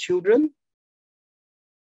customers' children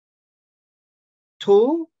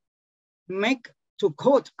to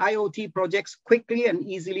code IoT projects quickly and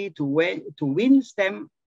easily to win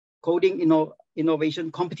STEM coding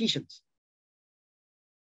innovation competitions.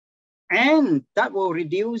 And that will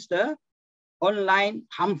reduce the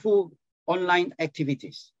harmful online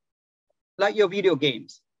activities, like your video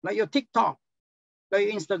games, like your TikTok, like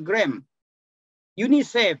your Instagram.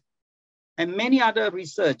 UNICEF and many other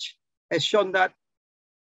research has shown that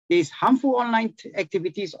these harmful online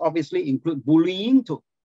activities obviously include bullying too.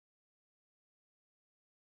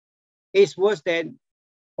 It's worse than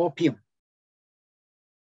opium.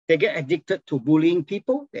 They get addicted to bullying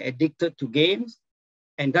people, they're addicted to games,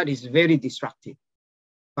 and that is very destructive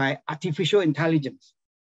by artificial intelligence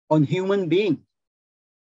on human beings.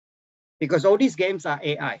 Because all these games are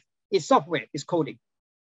AI, it's software, it's coding.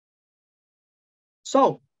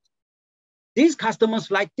 So these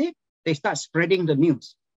customers liked it, they start spreading the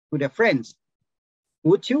news to their friends.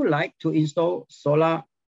 Would you like to install solar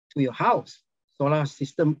to your house, solar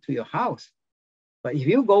system to your house? But if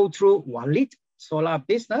you go through Walid Solar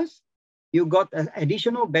Business, you got an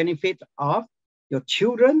additional benefit of your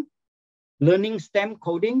children learning STEM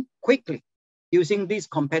coding quickly using this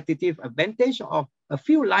competitive advantage of a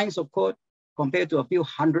few lines of code compared to a few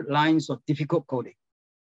hundred lines of difficult coding,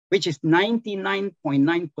 which is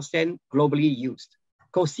 99.9% globally used.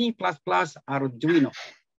 Code C++, Arduino.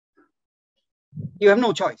 You have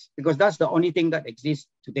no choice because that's the only thing that exists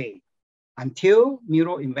today until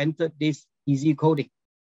Miro invented this easy coding.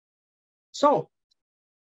 So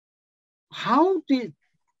how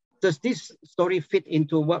does this story fit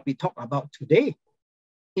into what we talk about today?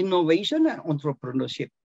 Innovation and entrepreneurship.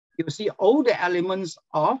 You see all the elements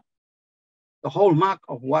of the hallmark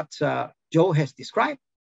of what Joe has described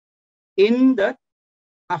in the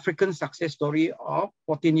African success story of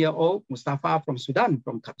 14-year-old Mustafa from Sudan,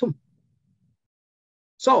 from Khartoum.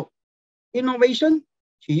 So innovation,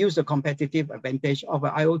 he used the competitive advantage of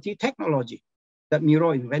an IoT technology that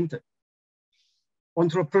Miro invented.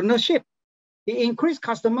 Entrepreneurship, he increased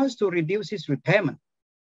customers to reduce his repairment.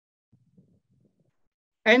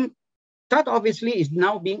 And that obviously is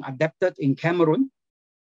now being adapted in Cameroon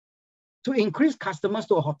to increase customers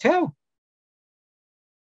to a hotel,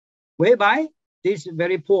 whereby this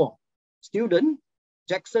very poor student,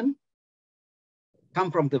 Jackson,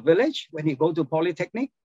 come from the village. When he go to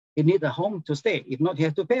Polytechnic, he need a home to stay. If not, he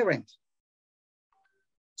has to pay rent.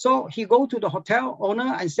 So he go to the hotel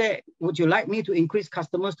owner and say, would you like me to increase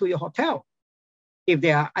customers to your hotel? If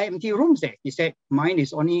there are empty rooms there, he said, mine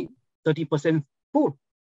is only 30% full,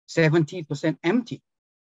 70% empty.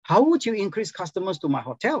 How would you increase customers to my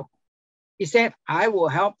hotel? He said, I will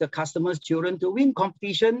help the customers' children to win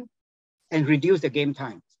competition and reduce the game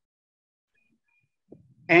times.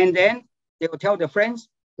 And then they will tell their friends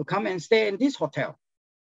to come and stay in this hotel.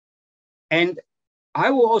 And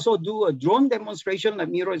I will also do a drone demonstration that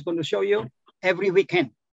Miro is going to show you every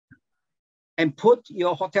weekend and put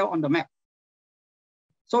your hotel on the map.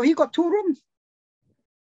 So he got 2 rooms.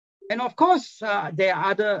 And of course, there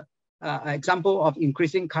are other examples of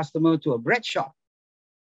increasing customer to a bread shop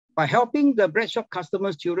by helping the bread shop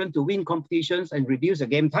customers' children to win competitions and reduce the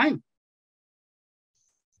game time.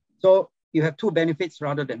 So you have 2 benefits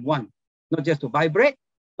rather than 1, not just to buy bread,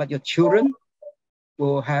 but your children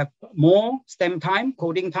will have more STEM time,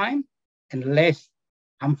 coding time, and less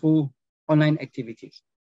harmful online activities.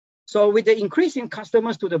 So with the increase in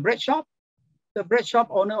customers to the bread shop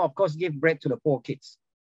owner, of course, give bread to the poor kids.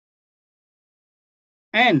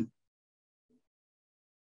 And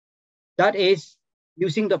that is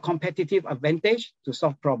using the competitive advantage to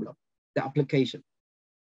solve problems, the application.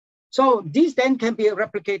 So this then can be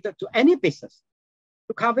replicated to any business.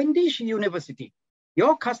 To Cavendish University,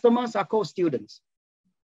 your customers are called students.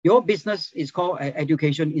 Your business is called an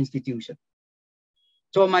education institution.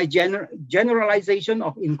 So my generalization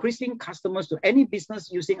of increasing customers to any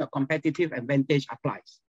business using a competitive advantage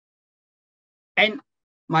applies. And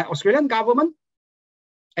my Australian government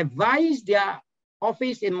advised their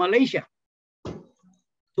office in Malaysia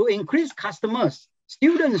to increase customers,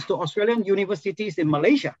 students to Australian universities in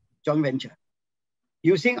Malaysia, joint venture,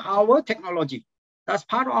 using our technology. That's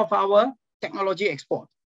part of our technology export.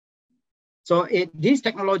 So this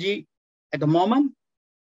technology at the moment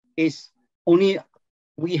is only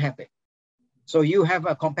we have it. So you have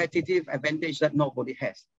a competitive advantage that nobody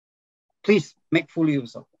has. Please make full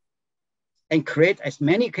use of it and create as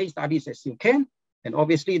many case studies as you can. And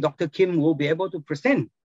obviously, Dr. Kim will be able to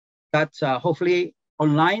present that hopefully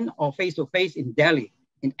online or face-to-face in Delhi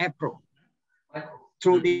in April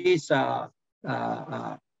through this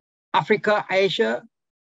Africa, Asia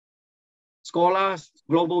Scholars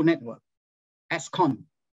Global Network, ASCON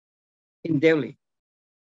in Delhi,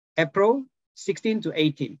 April 16 to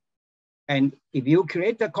 18. And if you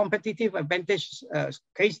create the competitive advantage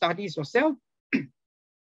case studies yourself,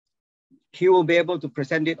 he will be able to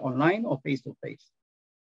present it online or face-to-face.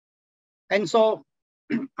 And so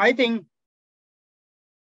I think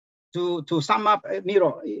to sum up,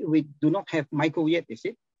 Miro, we do not have Michael yet, is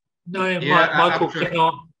it? No, yeah, Michael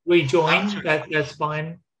cannot rejoin. That's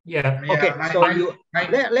fine. Yeah. Okay, so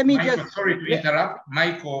let me Michael, just... Sorry to interrupt.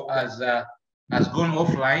 Michael has gone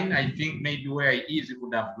offline. I think maybe where he is, he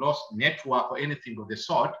would have lost network or anything of the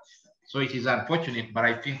sort. So it is unfortunate, but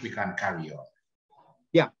I think we can carry on.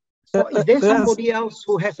 Yeah. So is there somebody else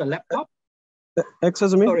who has a laptop?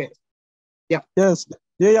 Excuse me? Sorry. Yeah. Yes. Do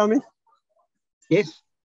you hear me? Yes.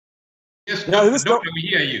 Yes, doctor, we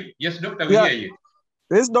hear you. Yes, doctor, we hear you.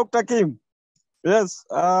 This is Dr. Kim. Yes.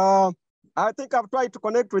 I think I've tried to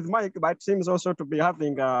connect with Mike, but it seems also to be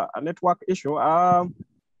having a network issue. I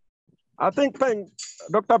think,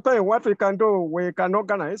 Dr. Peng, what we can do, we can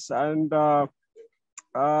organize. And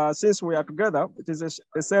since we are together, it is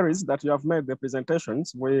a series that you have made the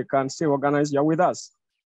presentations. We can still organize. You're with us.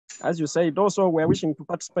 as you said, also we're wishing to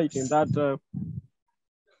participate in that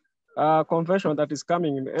convention that is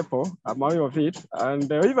coming in April. I'm aware of it.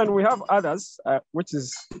 And even we have others,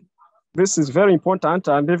 this is very important.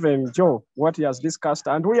 And even Joe, what he has discussed.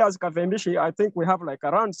 And we as Cavendish, I think we have like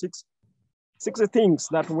around 60 things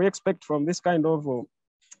that we expect from this kind of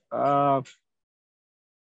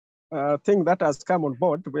thing that has come on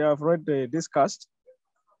board. We have already discussed.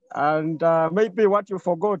 And maybe what you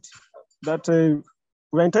forgot, that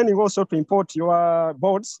we're intending also to import your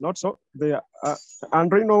boards, not so, the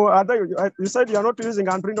Andrino, you said you're not using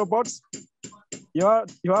Andrino boards? You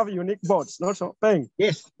have unique boards, not so, Peng?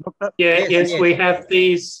 Yes. Yes, we have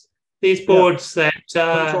these boards that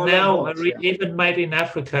now boards, are even made in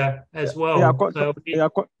Africa as well. So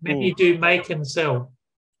many do make and sell.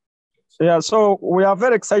 Yeah, so we are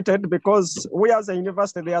very excited because we as a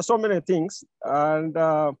university, there are so many things, and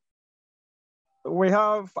we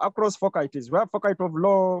have across faculties. We have faculty of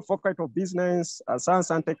law, faculty of business, science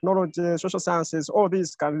and technology, social sciences. All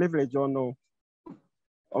these can leverage on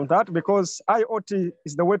that because IoT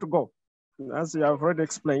is the way to go. As you have already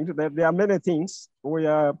explained, that there are many things. We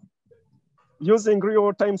are using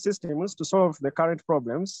real-time systems to solve the current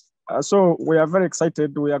problems. So we are very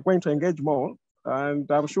excited. We are going to engage more. And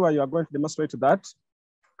I'm sure you are going to demonstrate that.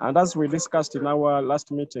 And as we discussed in our last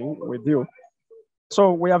meeting with you.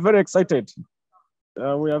 So we are very excited.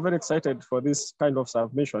 We are very excited for this kind of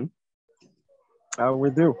submission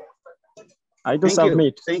with you. I do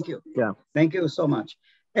submit. Thank you. Yeah. Thank you so much.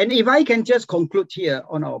 And if I can just conclude here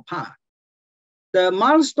on our part, the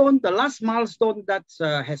milestone, the last milestone that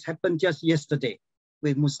has happened just yesterday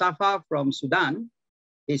with Mustafa from Sudan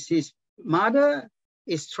is his mother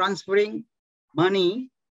is transferring money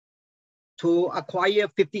to acquire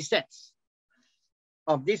 50 sets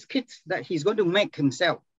of these kits that he's going to make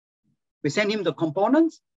himself. We send him the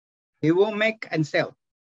components, he will make and sell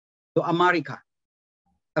to America,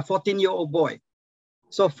 a 14-year-old boy.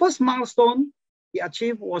 So first milestone he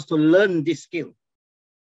achieved was to learn this skill,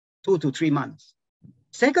 2 to 3 months.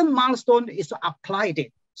 Second milestone is to apply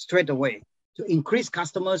it straight away to increase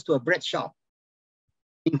customers to a bread shop,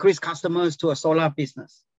 increase customers to a solar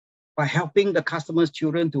business by helping the customers'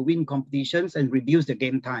 children to win competitions and reduce the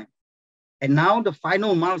game time. And now the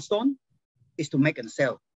final milestone is to make and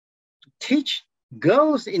sell, to teach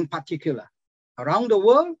girls in particular around the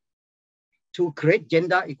world to create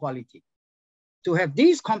gender equality, to have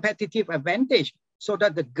this competitive advantage so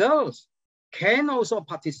that the girls can also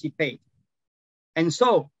participate. And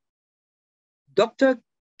so Dr.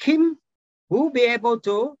 Kim will be able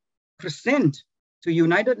to present to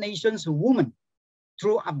United Nations Women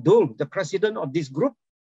through Abdul, the president of this group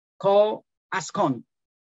called ASCON,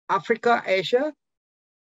 Africa, Asia,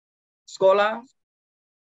 Scholar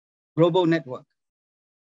Global Network.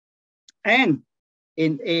 And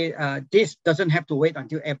this doesn't have to wait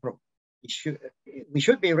until April. We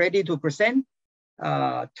should be ready to present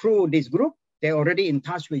through this group. They're already in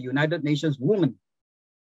touch with United Nations Women.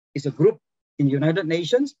 It's a group in United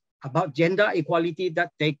Nations about gender equality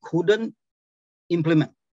that they couldn't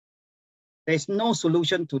implement. There's no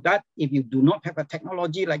solution to that if you do not have a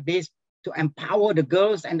technology like this to empower the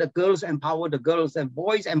girls, and the girls empower the girls, and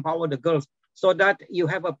boys empower the girls, so that you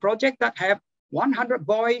have a project that have 100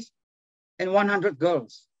 boys and 100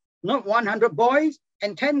 girls, not 100 boys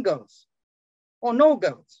and 10 girls, or no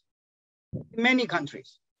girls in many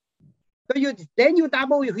countries. So then you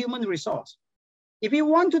double your human resource. If you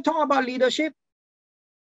want to talk about leadership,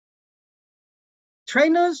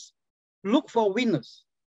 trainers look for winners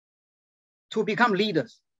to become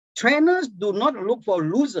leaders. Trainers do not look for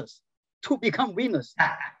losers to become winners,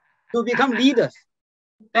 to become leaders.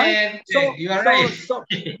 Right? You are right.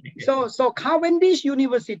 So Cavendish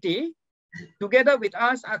University, together with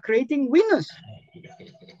us, are creating winners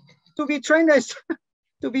to be trained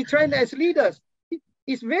as leaders.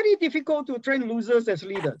 It's very difficult to train losers as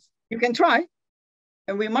leaders. You can try,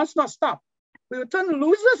 and we must not stop. We will turn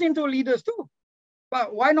losers into leaders too.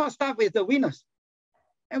 But why not start with the winners?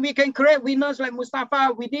 And we can create winners like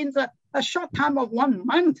Mustafa within a short time of 1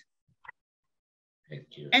 month. Thank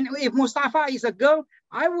you. And if Mustafa is a girl,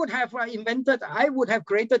 I would have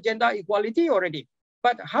created gender equality already.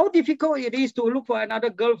 But how difficult it is to look for another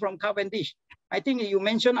girl from Cavendish. I think you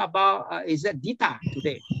mentioned about, is that Dita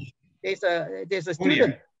today? There's a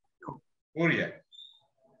student. Uria.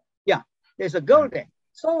 Yeah, there's a girl there.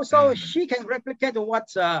 So she can replicate what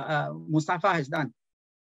Mustafa has done.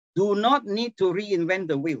 Do not need to reinvent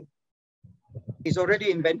the wheel. It's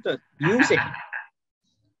already invented. Use it.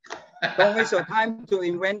 Don't waste your time to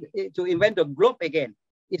invent the globe again.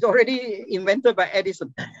 It's already invented by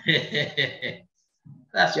Edison.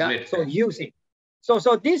 That's great. So use it. So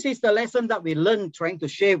this is the lesson that we learned trying to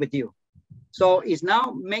share with you. So it's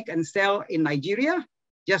now make and sell in Nigeria,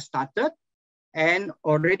 just started, and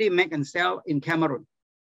already make and sell in Cameroon.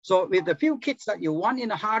 So with the few kits that you want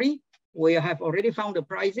in a hurry, we have already found the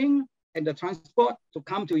pricing and the transport to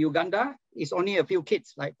come to Uganda is only a few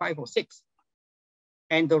kits, like 5 or 6.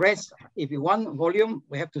 And the rest, if you want volume,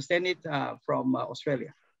 we have to send it from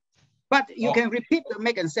Australia. But you can repeat the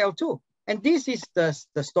make and sell too. And this is the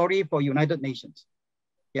story for United Nations.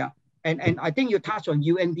 Yeah. And I think you touched on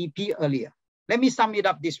UNDP earlier. Let me sum it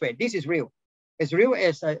up this way. This is real. As real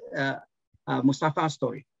as Mustafa's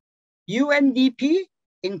story. UNDP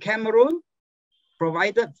in Cameroon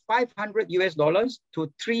provided $500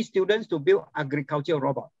 to 3 students to build agricultural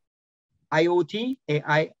robot, IoT,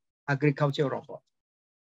 AI, agricultural robot.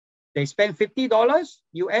 They spent $50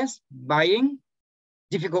 US buying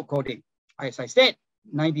difficult coding. As I said,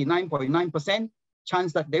 99.9%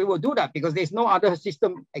 chance that they will do that because there's no other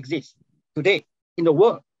system exists today in the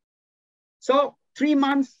world. So 3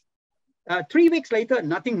 weeks later,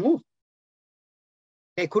 nothing moved.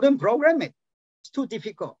 They couldn't program it. It's too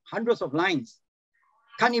difficult, hundreds of lines.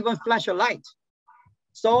 Can't even flash a light.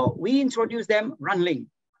 So we introduced them Runlink.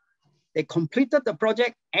 They completed the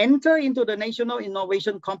project, enter into the National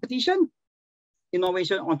Innovation Competition,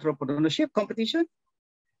 Innovation Entrepreneurship Competition.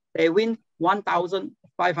 They win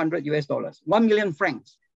 $1,500, 1 million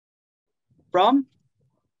francs, from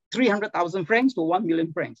 300,000 francs to 1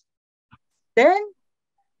 million francs. Then,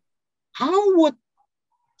 how would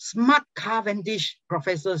smart Cavendish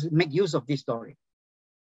professors make use of this story?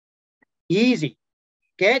 Easy.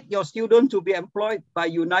 Get your student to be employed by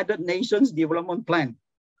United Nations Development Plan,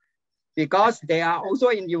 because they are also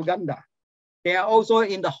in Uganda. They are also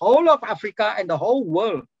in the whole of Africa and the whole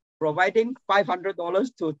world, providing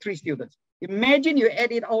 $500 to 3 students. Imagine you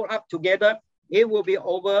add it all up together, it will be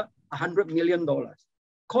over $100 million.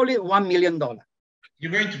 Call it $1 million.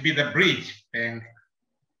 You're going to be the bridge, and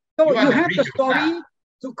so you have the story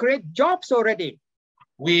to create jobs already.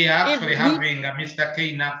 We are actually having Mr.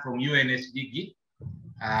 Kaina from UNSDG,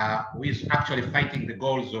 who is actually fighting the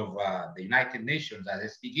goals of the United Nations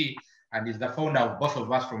as SDG, and is the founder of both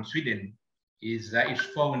of us from Sweden. Is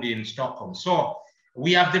found in Stockholm. So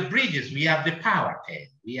we have the bridges, we have the power.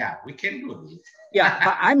 We can do this. Yeah,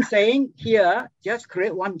 but I'm saying here, just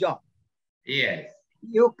create one job. Yes.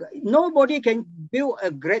 Nobody can build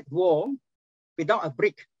a great wall without a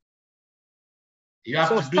brick. You have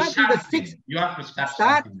to do something. You have to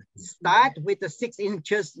start with the 6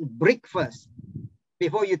 inches brick first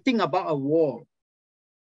before you think about a wall.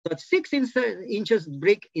 The 6 inches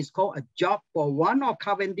brick is called a job for one of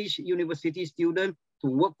Cavendish University students to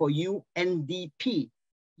work for UNDP.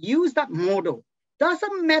 Use that model.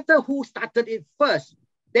 Doesn't matter who started it first.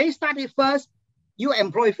 They started first, you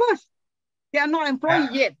employ first. They are not employed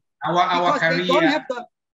yet. Our career,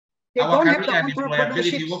 they don't have the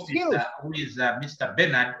entrepreneurship skills. Who is Mr.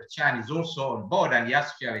 Bernard Chan is also on board, and he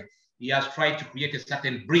has tried to create a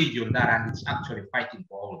certain bridge on that, and it's actually fighting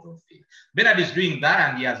for all those things. Bernard is doing that,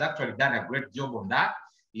 and he has actually done a great job on that.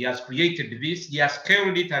 He has created this, he has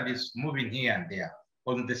scaled it, and is moving here and there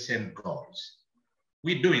on the same goals.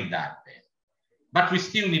 We're doing that then. But we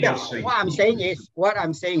still need also... What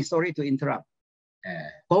I'm saying, sorry to interrupt.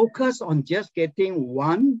 Focus on just getting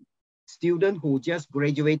one student who just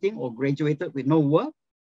graduating or graduated with no work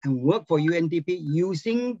and work for UNDP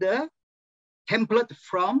using the template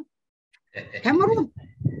from Cameroon.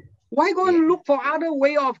 Why go and look for other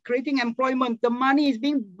way of creating employment? The money is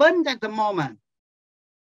being burned at the moment.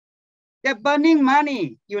 They're burning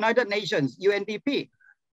money, United Nations, UNDP.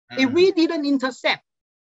 If we didn't intercept,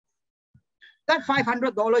 that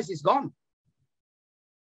 $500 is gone.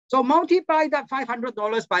 So multiply that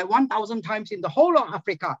 $500 by 1,000 times in the whole of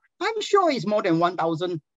Africa. I'm sure it's more than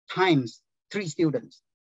 1,000 times 3 students.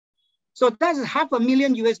 So that's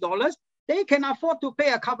 $500,000 US. They can afford to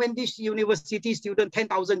pay a Cavendish University student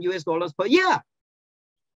 $10,000 US per year.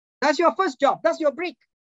 That's your first job. That's your brick.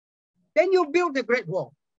 Then you build the Great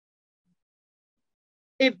Wall.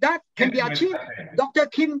 If that can be achieved, Dr.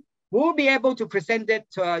 Kim will be able to present it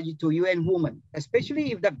to UN Women,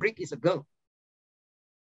 especially if that brick is a girl.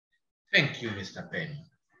 Thank you, Mr. Penny.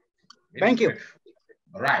 Thank you.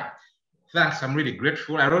 All right. Thanks. I'm really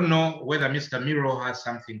grateful. I don't know whether Mr. Miro has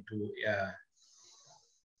something to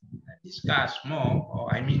discuss more,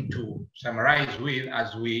 or I mean to summarize with,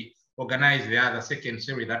 as we organize the other second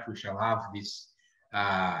series that we shall have this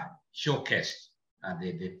showcase,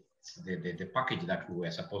 the package that we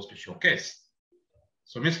were supposed to showcase.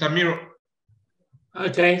 So, Mr. Miro.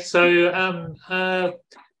 Okay, so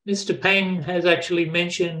Mr. Peng has actually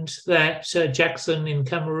mentioned that Jackson in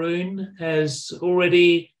Cameroon has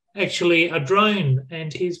already actually a drone,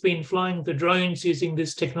 and he's been flying the drones using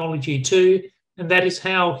this technology too. And that is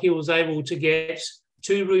how he was able to get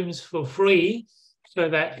 2 rooms for free so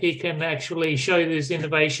that he can actually show these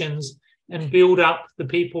innovations and build up the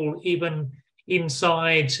people even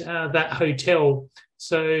inside that hotel.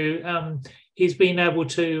 So he's been able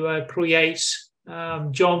to create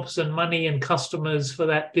jobs and money and customers for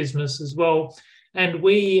that business as well. And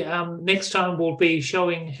we next time will be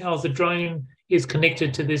showing how the drone is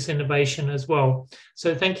connected to this innovation as well.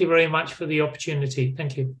 So thank you very much for the opportunity.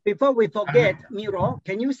 Thank you. Before we forget, Miro,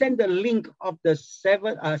 can you send the link of the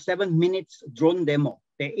 7 minutes drone demo?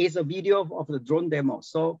 There is a video of the drone demo.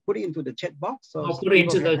 So put it into the chat box. So I'll put it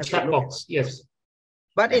into the chat box, yes.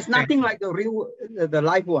 But it's nothing like the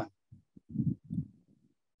live one.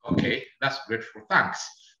 Okay, that's grateful. Thanks.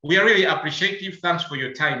 We are really appreciative. Thanks for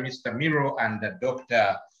your time, Mr. Miro and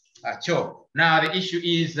Dr. Cho. Now, the issue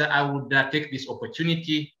is that I would take this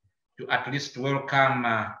opportunity to at least welcome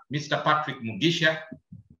Mr. Patrick Mugisha,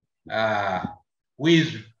 who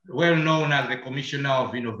is well known as the Commissioner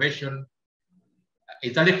of Innovation,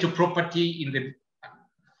 Intellectual Property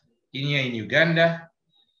in Uganda,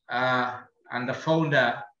 and the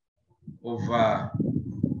founder of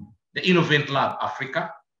the Innovate Lab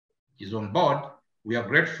Africa. Is on board. We are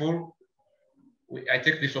grateful. I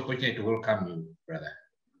take this opportunity to welcome you, brother.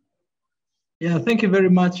 Yeah, thank you very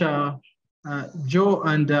much, Joe.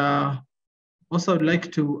 And also I'd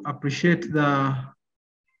like to appreciate the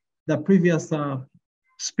previous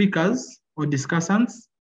speakers or discussants,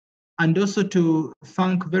 and also to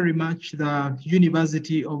thank very much the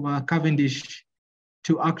University of Cavendish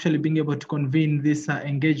to actually being able to convene this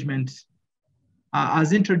engagement.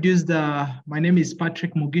 As introduced, my name is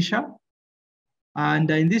Patrick Mugisha,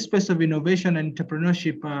 and in this space of innovation and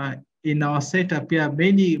entrepreneurship in our setup here,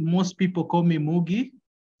 most people call me Mugi.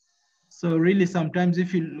 So really sometimes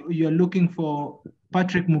if you're looking for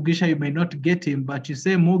Patrick Mugisha, you may not get him, but you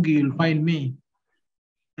say Mugi, you'll find me.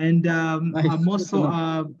 And nice. I'm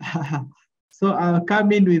also, so I'll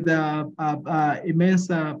come in with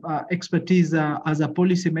immense expertise as a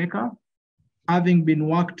policymaker, having been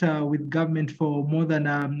worked with government for more than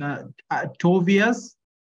 12 years,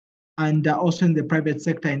 and also in the private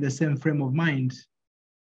sector in the same frame of mind.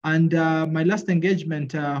 And my last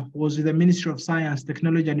engagement was with the Ministry of Science,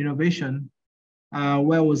 Technology and Innovation,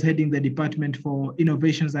 where I was heading the Department for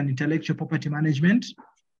Innovations and Intellectual Property Management.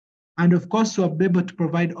 And of course, to be able to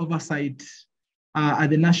provide oversight at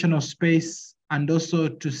the national space, and also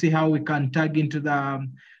to see how we can tag into the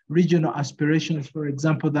regional aspirations, for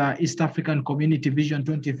example, the East African Community Vision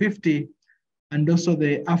 2050, and also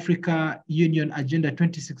the Africa Union Agenda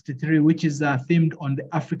 2063, which is themed on the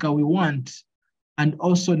Africa we want, and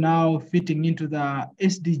also now fitting into the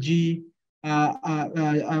SDG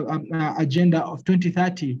agenda of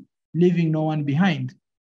 2030, leaving no one behind.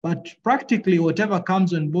 But practically, whatever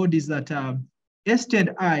comes on board is that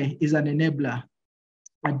ST&I is an enabler.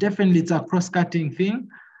 Definitely, it's a cross-cutting thing.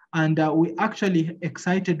 And we're actually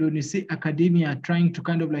excited when we see academia trying to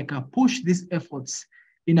kind of like push these efforts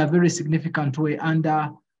in a very significant way. And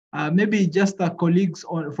maybe just colleagues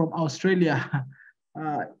from Australia,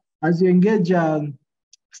 as you engage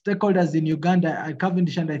stakeholders in Uganda,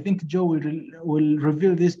 Cavendish, and I think Joe will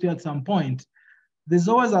reveal this to you at some point. There's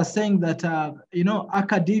always a saying that,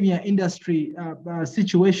 academia industry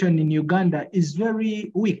situation in Uganda is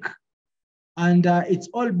very weak. And it's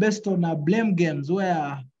all based on blame games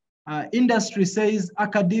where industry says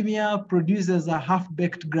academia produces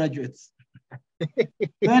half-baked graduates.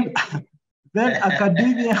 then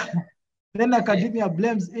academia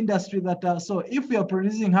blames industry that, so if we are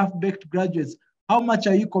producing half-baked graduates, how much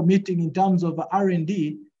are you committing in terms of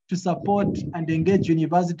R&D to support and engage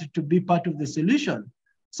university to be part of the solution?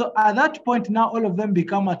 So at that point, now all of them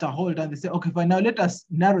become at a halt and they say, okay, fine, now let us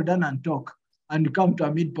narrow down and talk and come to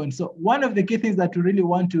a midpoint. So one of the key things that we really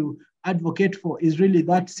want to advocate for is really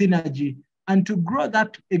that synergy and to grow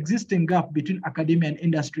that existing gap between academia and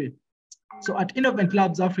industry. So at Innovations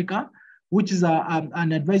Labs Africa, which is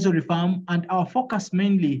an advisory firm, and our focus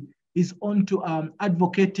mainly is on to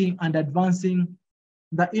advocating and advancing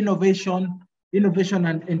the innovation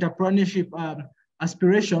and entrepreneurship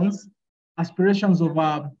aspirations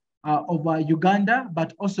of Uganda,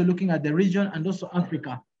 but also looking at the region and also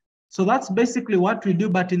Africa. So that's basically what we do.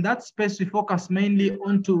 But in that space, we focus mainly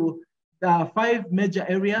onto the 5 major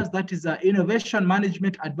areas. That is innovation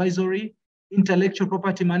management advisory, intellectual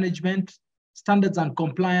property management, standards and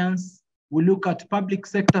compliance. We look at public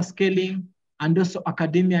sector scaling, and also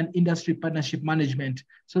academia and industry partnership management.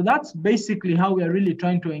 So that's basically how we are really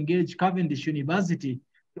trying to engage Cavendish University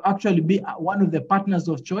to actually be one of the partners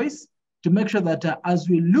of choice to make sure that as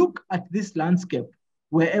we look at this landscape,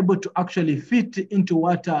 we're able to actually fit into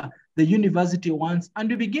what the university wants. And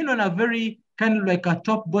we begin on a very kind of like a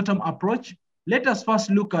top-bottom approach. Let us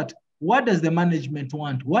first look at what does the management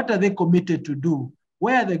want? What are they committed to do?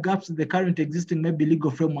 Where are the gaps in the current existing maybe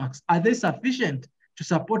legal frameworks? Are they sufficient to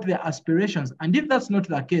support their aspirations? And if that's not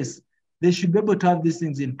the case, they should be able to have these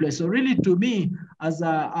things in place. So really, to me, as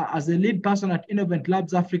a lead person at Innovent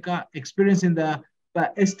Labs Africa, experiencing the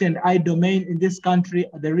S&I domain in this country,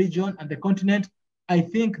 the region, and the continent, I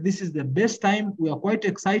think this is the best time. We are quite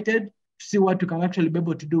excited to see what we can actually be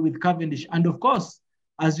able to do with Cavendish. And of course,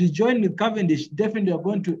 as we join with Cavendish, definitely are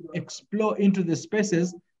going to explore into the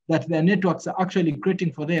spaces that their networks are actually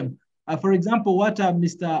creating for them. For example, what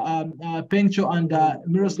Mr. Pengcho and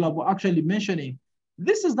Miroslav were actually mentioning,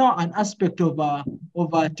 this is now an aspect of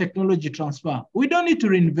technology transfer. We don't need to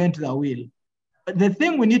reinvent the wheel. The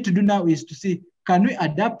thing we need to do now is to see, can we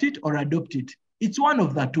adapt it or adopt it? It's one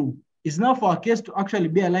of the two. It's now for our case to actually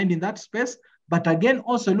be aligned in that space, but again,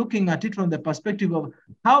 also looking at it from the perspective of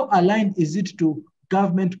how aligned is it to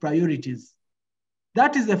government priorities.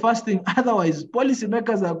 That is the first thing. Otherwise,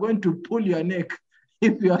 policymakers are going to pull your neck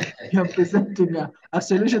if you're presenting a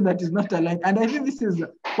solution that is not aligned. And I think this is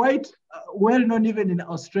quite well known even in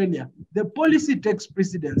Australia. The policy takes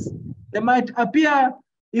precedence. They might appear,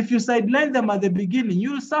 if you sideline them at the beginning,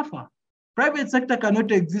 you'll suffer. Private sector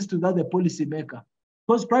cannot exist without the policymaker,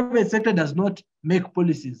 because private sector does not make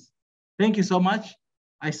policies. Thank you so much.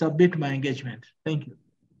 I submit my engagement. Thank you.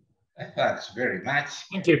 Thanks very much.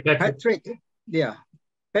 Thank you, Patrick. Patrick, yeah.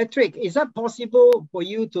 Patrick, is that possible for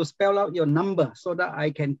you to spell out your number so that I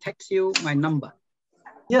can text you my number?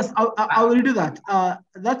 Yes, I will do that.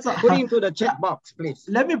 Put it into the chat box, please.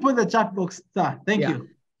 Let me put the chat box, sir. Thank you.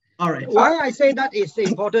 All right. Why I say that is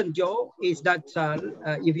important, Joe, is that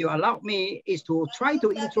if you allow me, is to try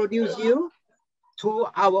to introduce you to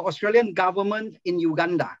our Australian government in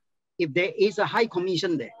Uganda, if there is a high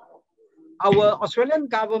commission there. Our Australian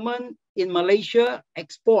government in Malaysia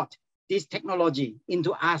export this technology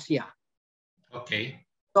into Asia. Okay.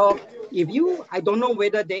 So if you, I don't know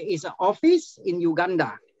whether there is an office in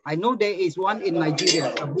Uganda. I know there is one in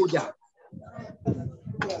Nigeria, Abuja.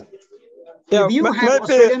 Yeah, if you have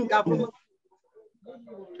Australian government.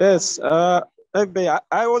 Yes, maybe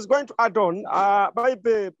I was going to add on,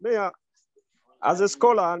 maybe as a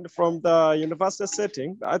scholar and from the university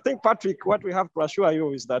setting, I think, Patrick, what we have to assure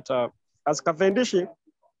you is that as Cavendish,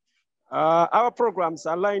 our programs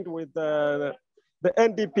are aligned with the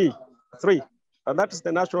NDP 3, and that is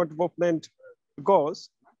the National Development Goals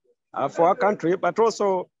for our country, but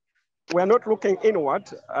also we're not looking inward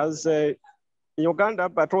as in Uganda,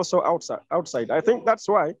 but also outside. I think that's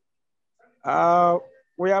why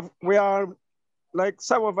we are, like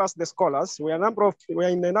some of us, the scholars, we are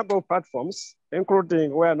in a number of platforms,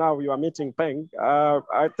 including where now you are meeting Peng.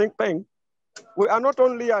 I think Peng, we are not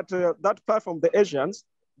only at that platform, the Asians,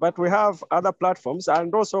 but we have other platforms.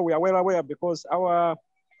 And also we are well aware because our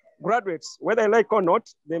graduates, whether they like or not,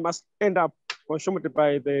 they must end up consumed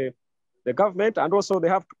by the government, and also they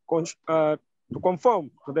have to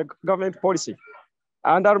conform to the government policy.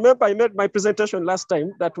 And I remember I made my presentation last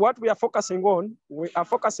time that what we are focusing on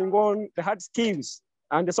the hard skills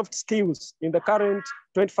and the soft skills in the current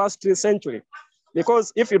 21st century.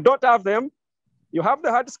 Because if you don't have them, you have the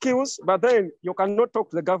hard skills, but then you cannot talk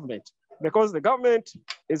to the government because the government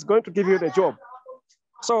is going to give you the job.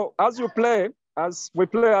 So as we play as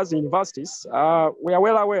universities, we are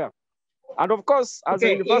well aware. And of course, as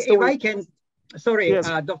a university— if I can, sorry, yes.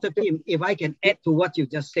 Dr. Kim, if I can add to what you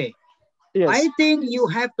just said. Yes. I think you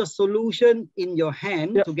have the solution in your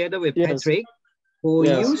hand together with Patrick, who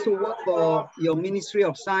used to work for your Ministry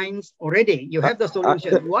of Science already. You have the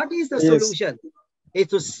solution. What is the solution?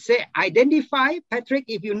 It's to say, identify, Patrick,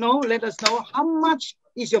 if you know, let us know how much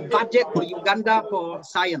is your budget for Uganda for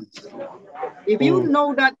science. If you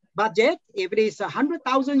know that budget, if it is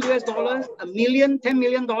 $100,000 US, $1 million, $10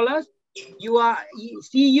 million,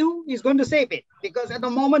 CU is going to save it because at the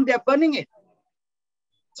moment they're burning it.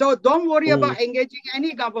 So don't worry about engaging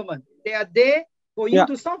any government. They are there for you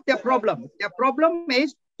to solve their problem. Their problem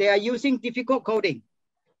is they are using difficult coding.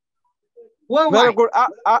 Worldwide. Very good.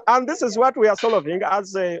 And this is what we are solving,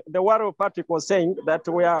 as the Warrior Patrick was saying, that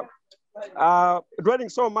we are dwelling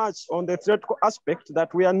so much on the theoretical aspect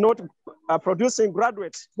that we are not producing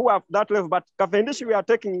graduates who have that level. But Cavendish, we are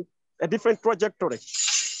taking a different trajectory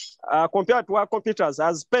compared to our competitors,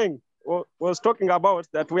 as Peng was talking about,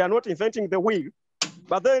 that we are not inventing the wheel.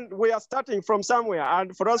 But then we are starting from somewhere,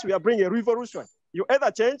 and for us, we are bringing a revolution. You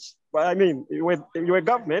either change, but I mean, you're a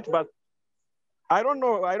government, but I don't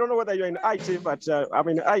know whether you're in IT, but I'm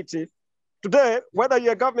in IT. Today, whether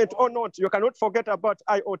you're a government or not, you cannot forget about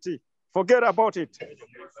IoT. Forget about it.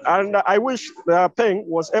 And I wish Peng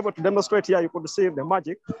was able to demonstrate here, you could see the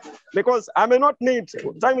magic, because I may not need,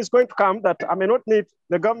 time is going to come that I may not need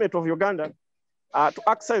the government of Uganda to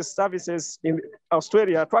access services in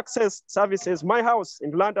Australia, to access services, my house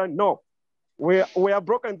in London. No, we have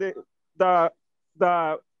broken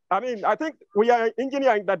I mean, I think we are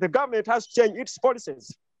engineering that the government has changed its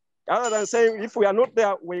policies. Other than saying, if we are not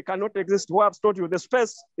there, we cannot exist. What I've told you, the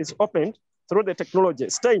space is opened through the technology,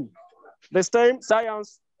 STEM. The STEM,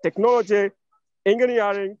 science, technology,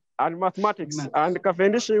 engineering, and mathematics. And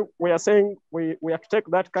Cavendish, we are saying we have to take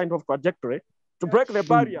that kind of trajectory to break the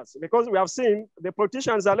barriers, because we have seen the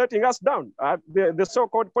politicians are letting us down, the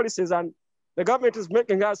so-called policies, and the government is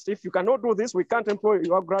making us, if you cannot do this, we can't employ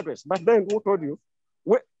your graduates. But then who told you?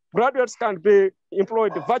 Graduates can be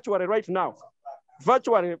employed virtually right now.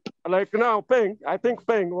 Virtually, like now, I think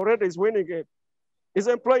Peng already is winning his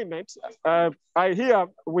employment. I hear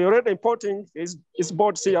we're already importing his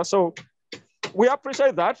boards here. So we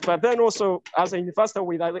appreciate that. But then also, as a university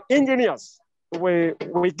with the engineers, we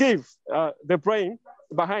give the brain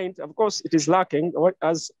behind. Of course, it is lacking,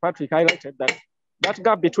 as Patrick highlighted, that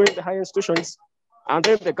gap between the higher institutions and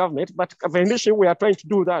then the government. But eventually, we are trying to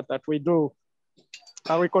do that we do.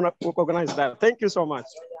 We recognize that. Thank you so much.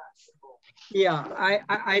 Yeah,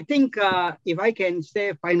 I think if I can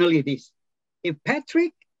say finally this, if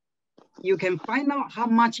Patrick, you can find out how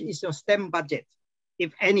much is your STEM budget,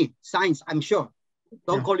 if any, science, I'm sure.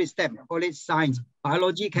 Don't call it STEM, call it science,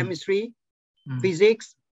 biology, chemistry,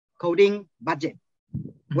 physics, coding budget.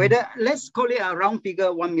 Whether, let's call it a round figure,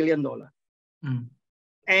 $1 million.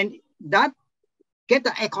 And that get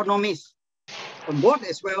the economists on board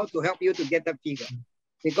as well to help you to get that figure.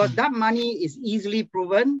 Because that money is easily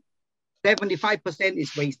proven, 75%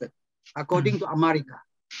 is wasted, according to America.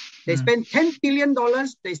 They spend $10 billion,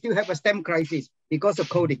 they still have a STEM crisis because of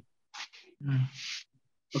coding.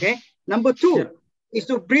 Okay, number two is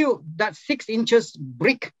to build that 6 inches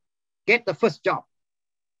brick, get the first job.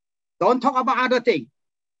 Don't talk about other things.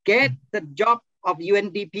 Get the job of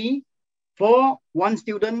UNDP for 1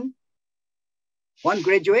 student, 1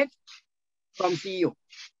 graduate from CU.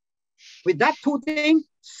 With that 2 things,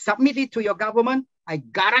 submit it to your government. I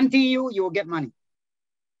guarantee you, you will get money.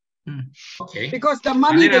 Okay. Because the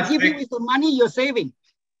money they give you is the money you're saving.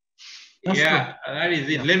 Yeah, that is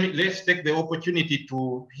it. Let's take the opportunity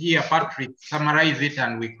to hear Patrick summarize it,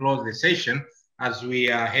 and we close the session as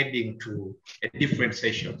we are heading to a different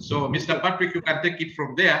session. So, Mr. Patrick, you can take it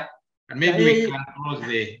from there, and maybe we can close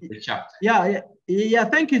the chapter. Yeah.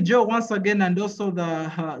 Thank you, Joe, once again, and also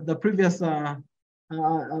the previous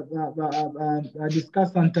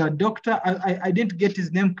discussant, doctor. I didn't get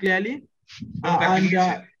his name clearly.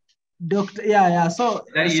 Doctor, So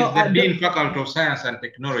that is the Dean Faculty of Science and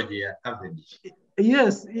Technology at Cavendish.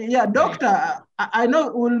 Yes, doctor. I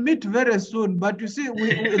know we'll meet very soon, but you see,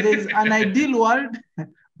 there's an ideal world,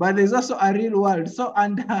 but there's also a real world. So,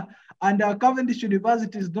 and Cavendish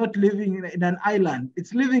University is not living in an island;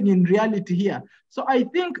 it's living in reality here. So, I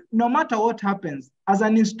think no matter what happens, as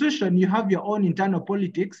an institution, you have your own internal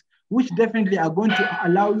politics, which definitely are going to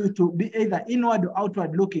allow you to be either inward or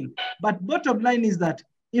outward looking. But bottom line is that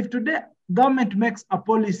if today government makes a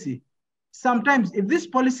policy, sometimes if this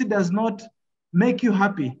policy does not make you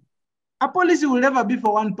happy, a policy will never be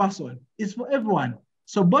for one person, it's for everyone.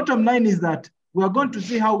 So bottom line is that we are going to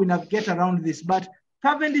see how we navigate around this, but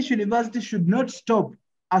Cavendish University should not stop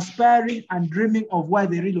aspiring and dreaming of where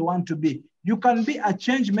they really want to be. You can be a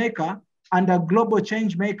change maker and a global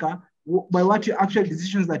change maker by what you actual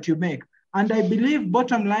decisions that you make. And I believe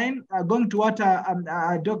bottom line, going to what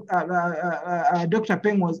Dr.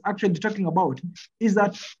 Peng was actually talking about, is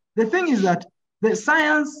that the thing is that the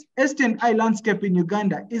science STNI landscape in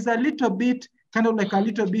Uganda is a little bit,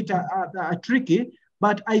 tricky,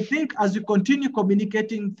 but I think as you continue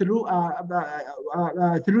communicating through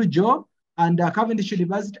Joe and Cavendish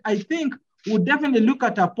University, I think we'll definitely look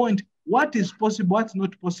at a point, what is possible, what's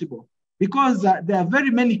not possible, because there are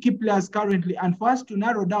very many key players currently, and for us to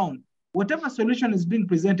narrow down, whatever solution is being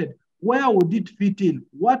presented, where would it fit in?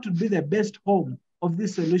 What would be the best home of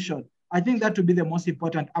this solution? I think that would be the most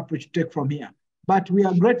important approach to take from here. But we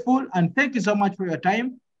are grateful, and thank you so much for your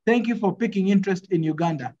time. Thank you for picking interest in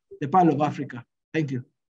Uganda, the Pearl of Africa. Thank you.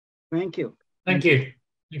 Thank you. Thank you.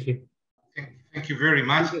 Thank you. Thank you very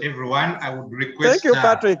much, everyone. I would request. Thank you,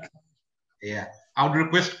 Patrick. I would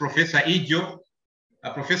request Professor Ijo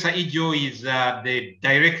Professor Ijo is the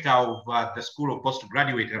director of the School of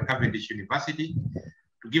Postgraduate at Cavendish University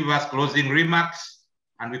to give us closing remarks,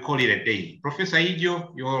 and we call it a day. Professor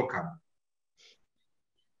Ijo, you're welcome.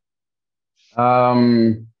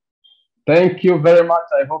 Thank you very much.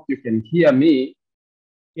 I hope you can hear me.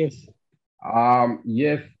 Yes.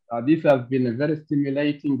 Yes, this has been a very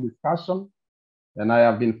stimulating discussion, and I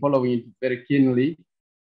have been following it very keenly.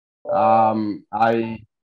 I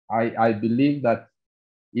believe that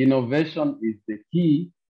innovation is the key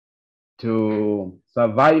to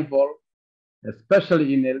survival,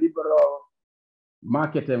 especially in a liberal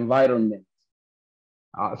market environment.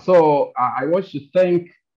 So I want to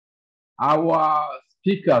thank our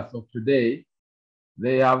speakers of today.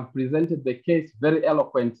 They have presented the case very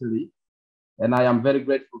eloquently, and I am very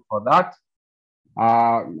grateful for that.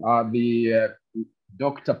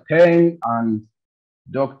 Dr. Peng and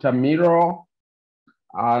Dr. Miro,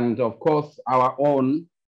 and of course our own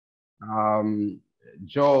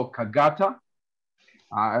Joe Kagata,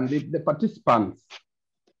 and the participants.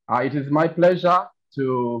 It is my pleasure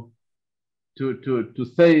to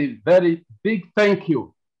say very big thank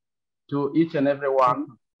you to each and everyone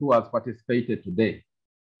who has participated today.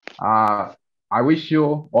 I wish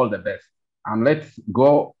you all the best, and let's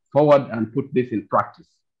go forward and put this in practice.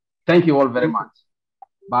 Thank you all very much.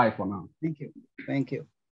 Bye for now. Thank you. Thank you.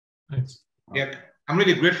 Thanks. Yeah, I'm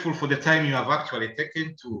really grateful for the time you have actually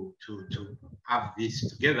taken to have this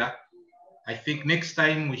together. I think next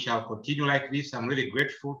time we shall continue like this. I'm really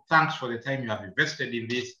grateful. Thanks for the time you have invested in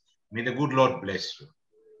this. May the good Lord bless you.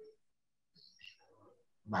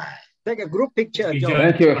 Bye. Take a group picture, Joe.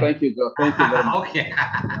 Thank you, Joe. Thank you very much. Okay.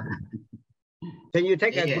 Can you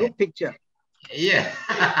take a group picture? Yeah.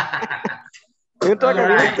 You talk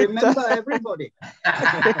Right. Remember everybody.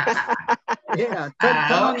 Yeah, turn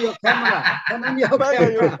on your camera. Turn on your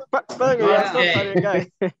camera. Okay.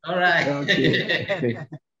 All right. Okay.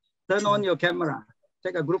 Turn on your camera.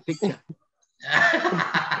 Take a group picture.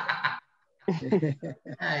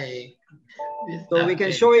 So we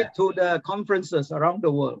can show it to the conferences around the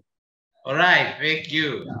world. All right. Thank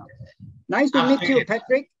you. Yeah. Nice to meet you,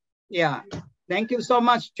 Patrick. Yeah. Thank you so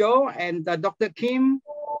much, Joe, and Dr. Kim,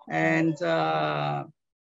 and the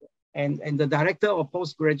director of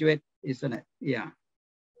postgraduate, isn't it? Yeah.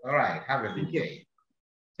 All right. Have a good day.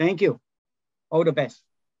 Thank you. All the best.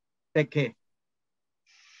 Take care.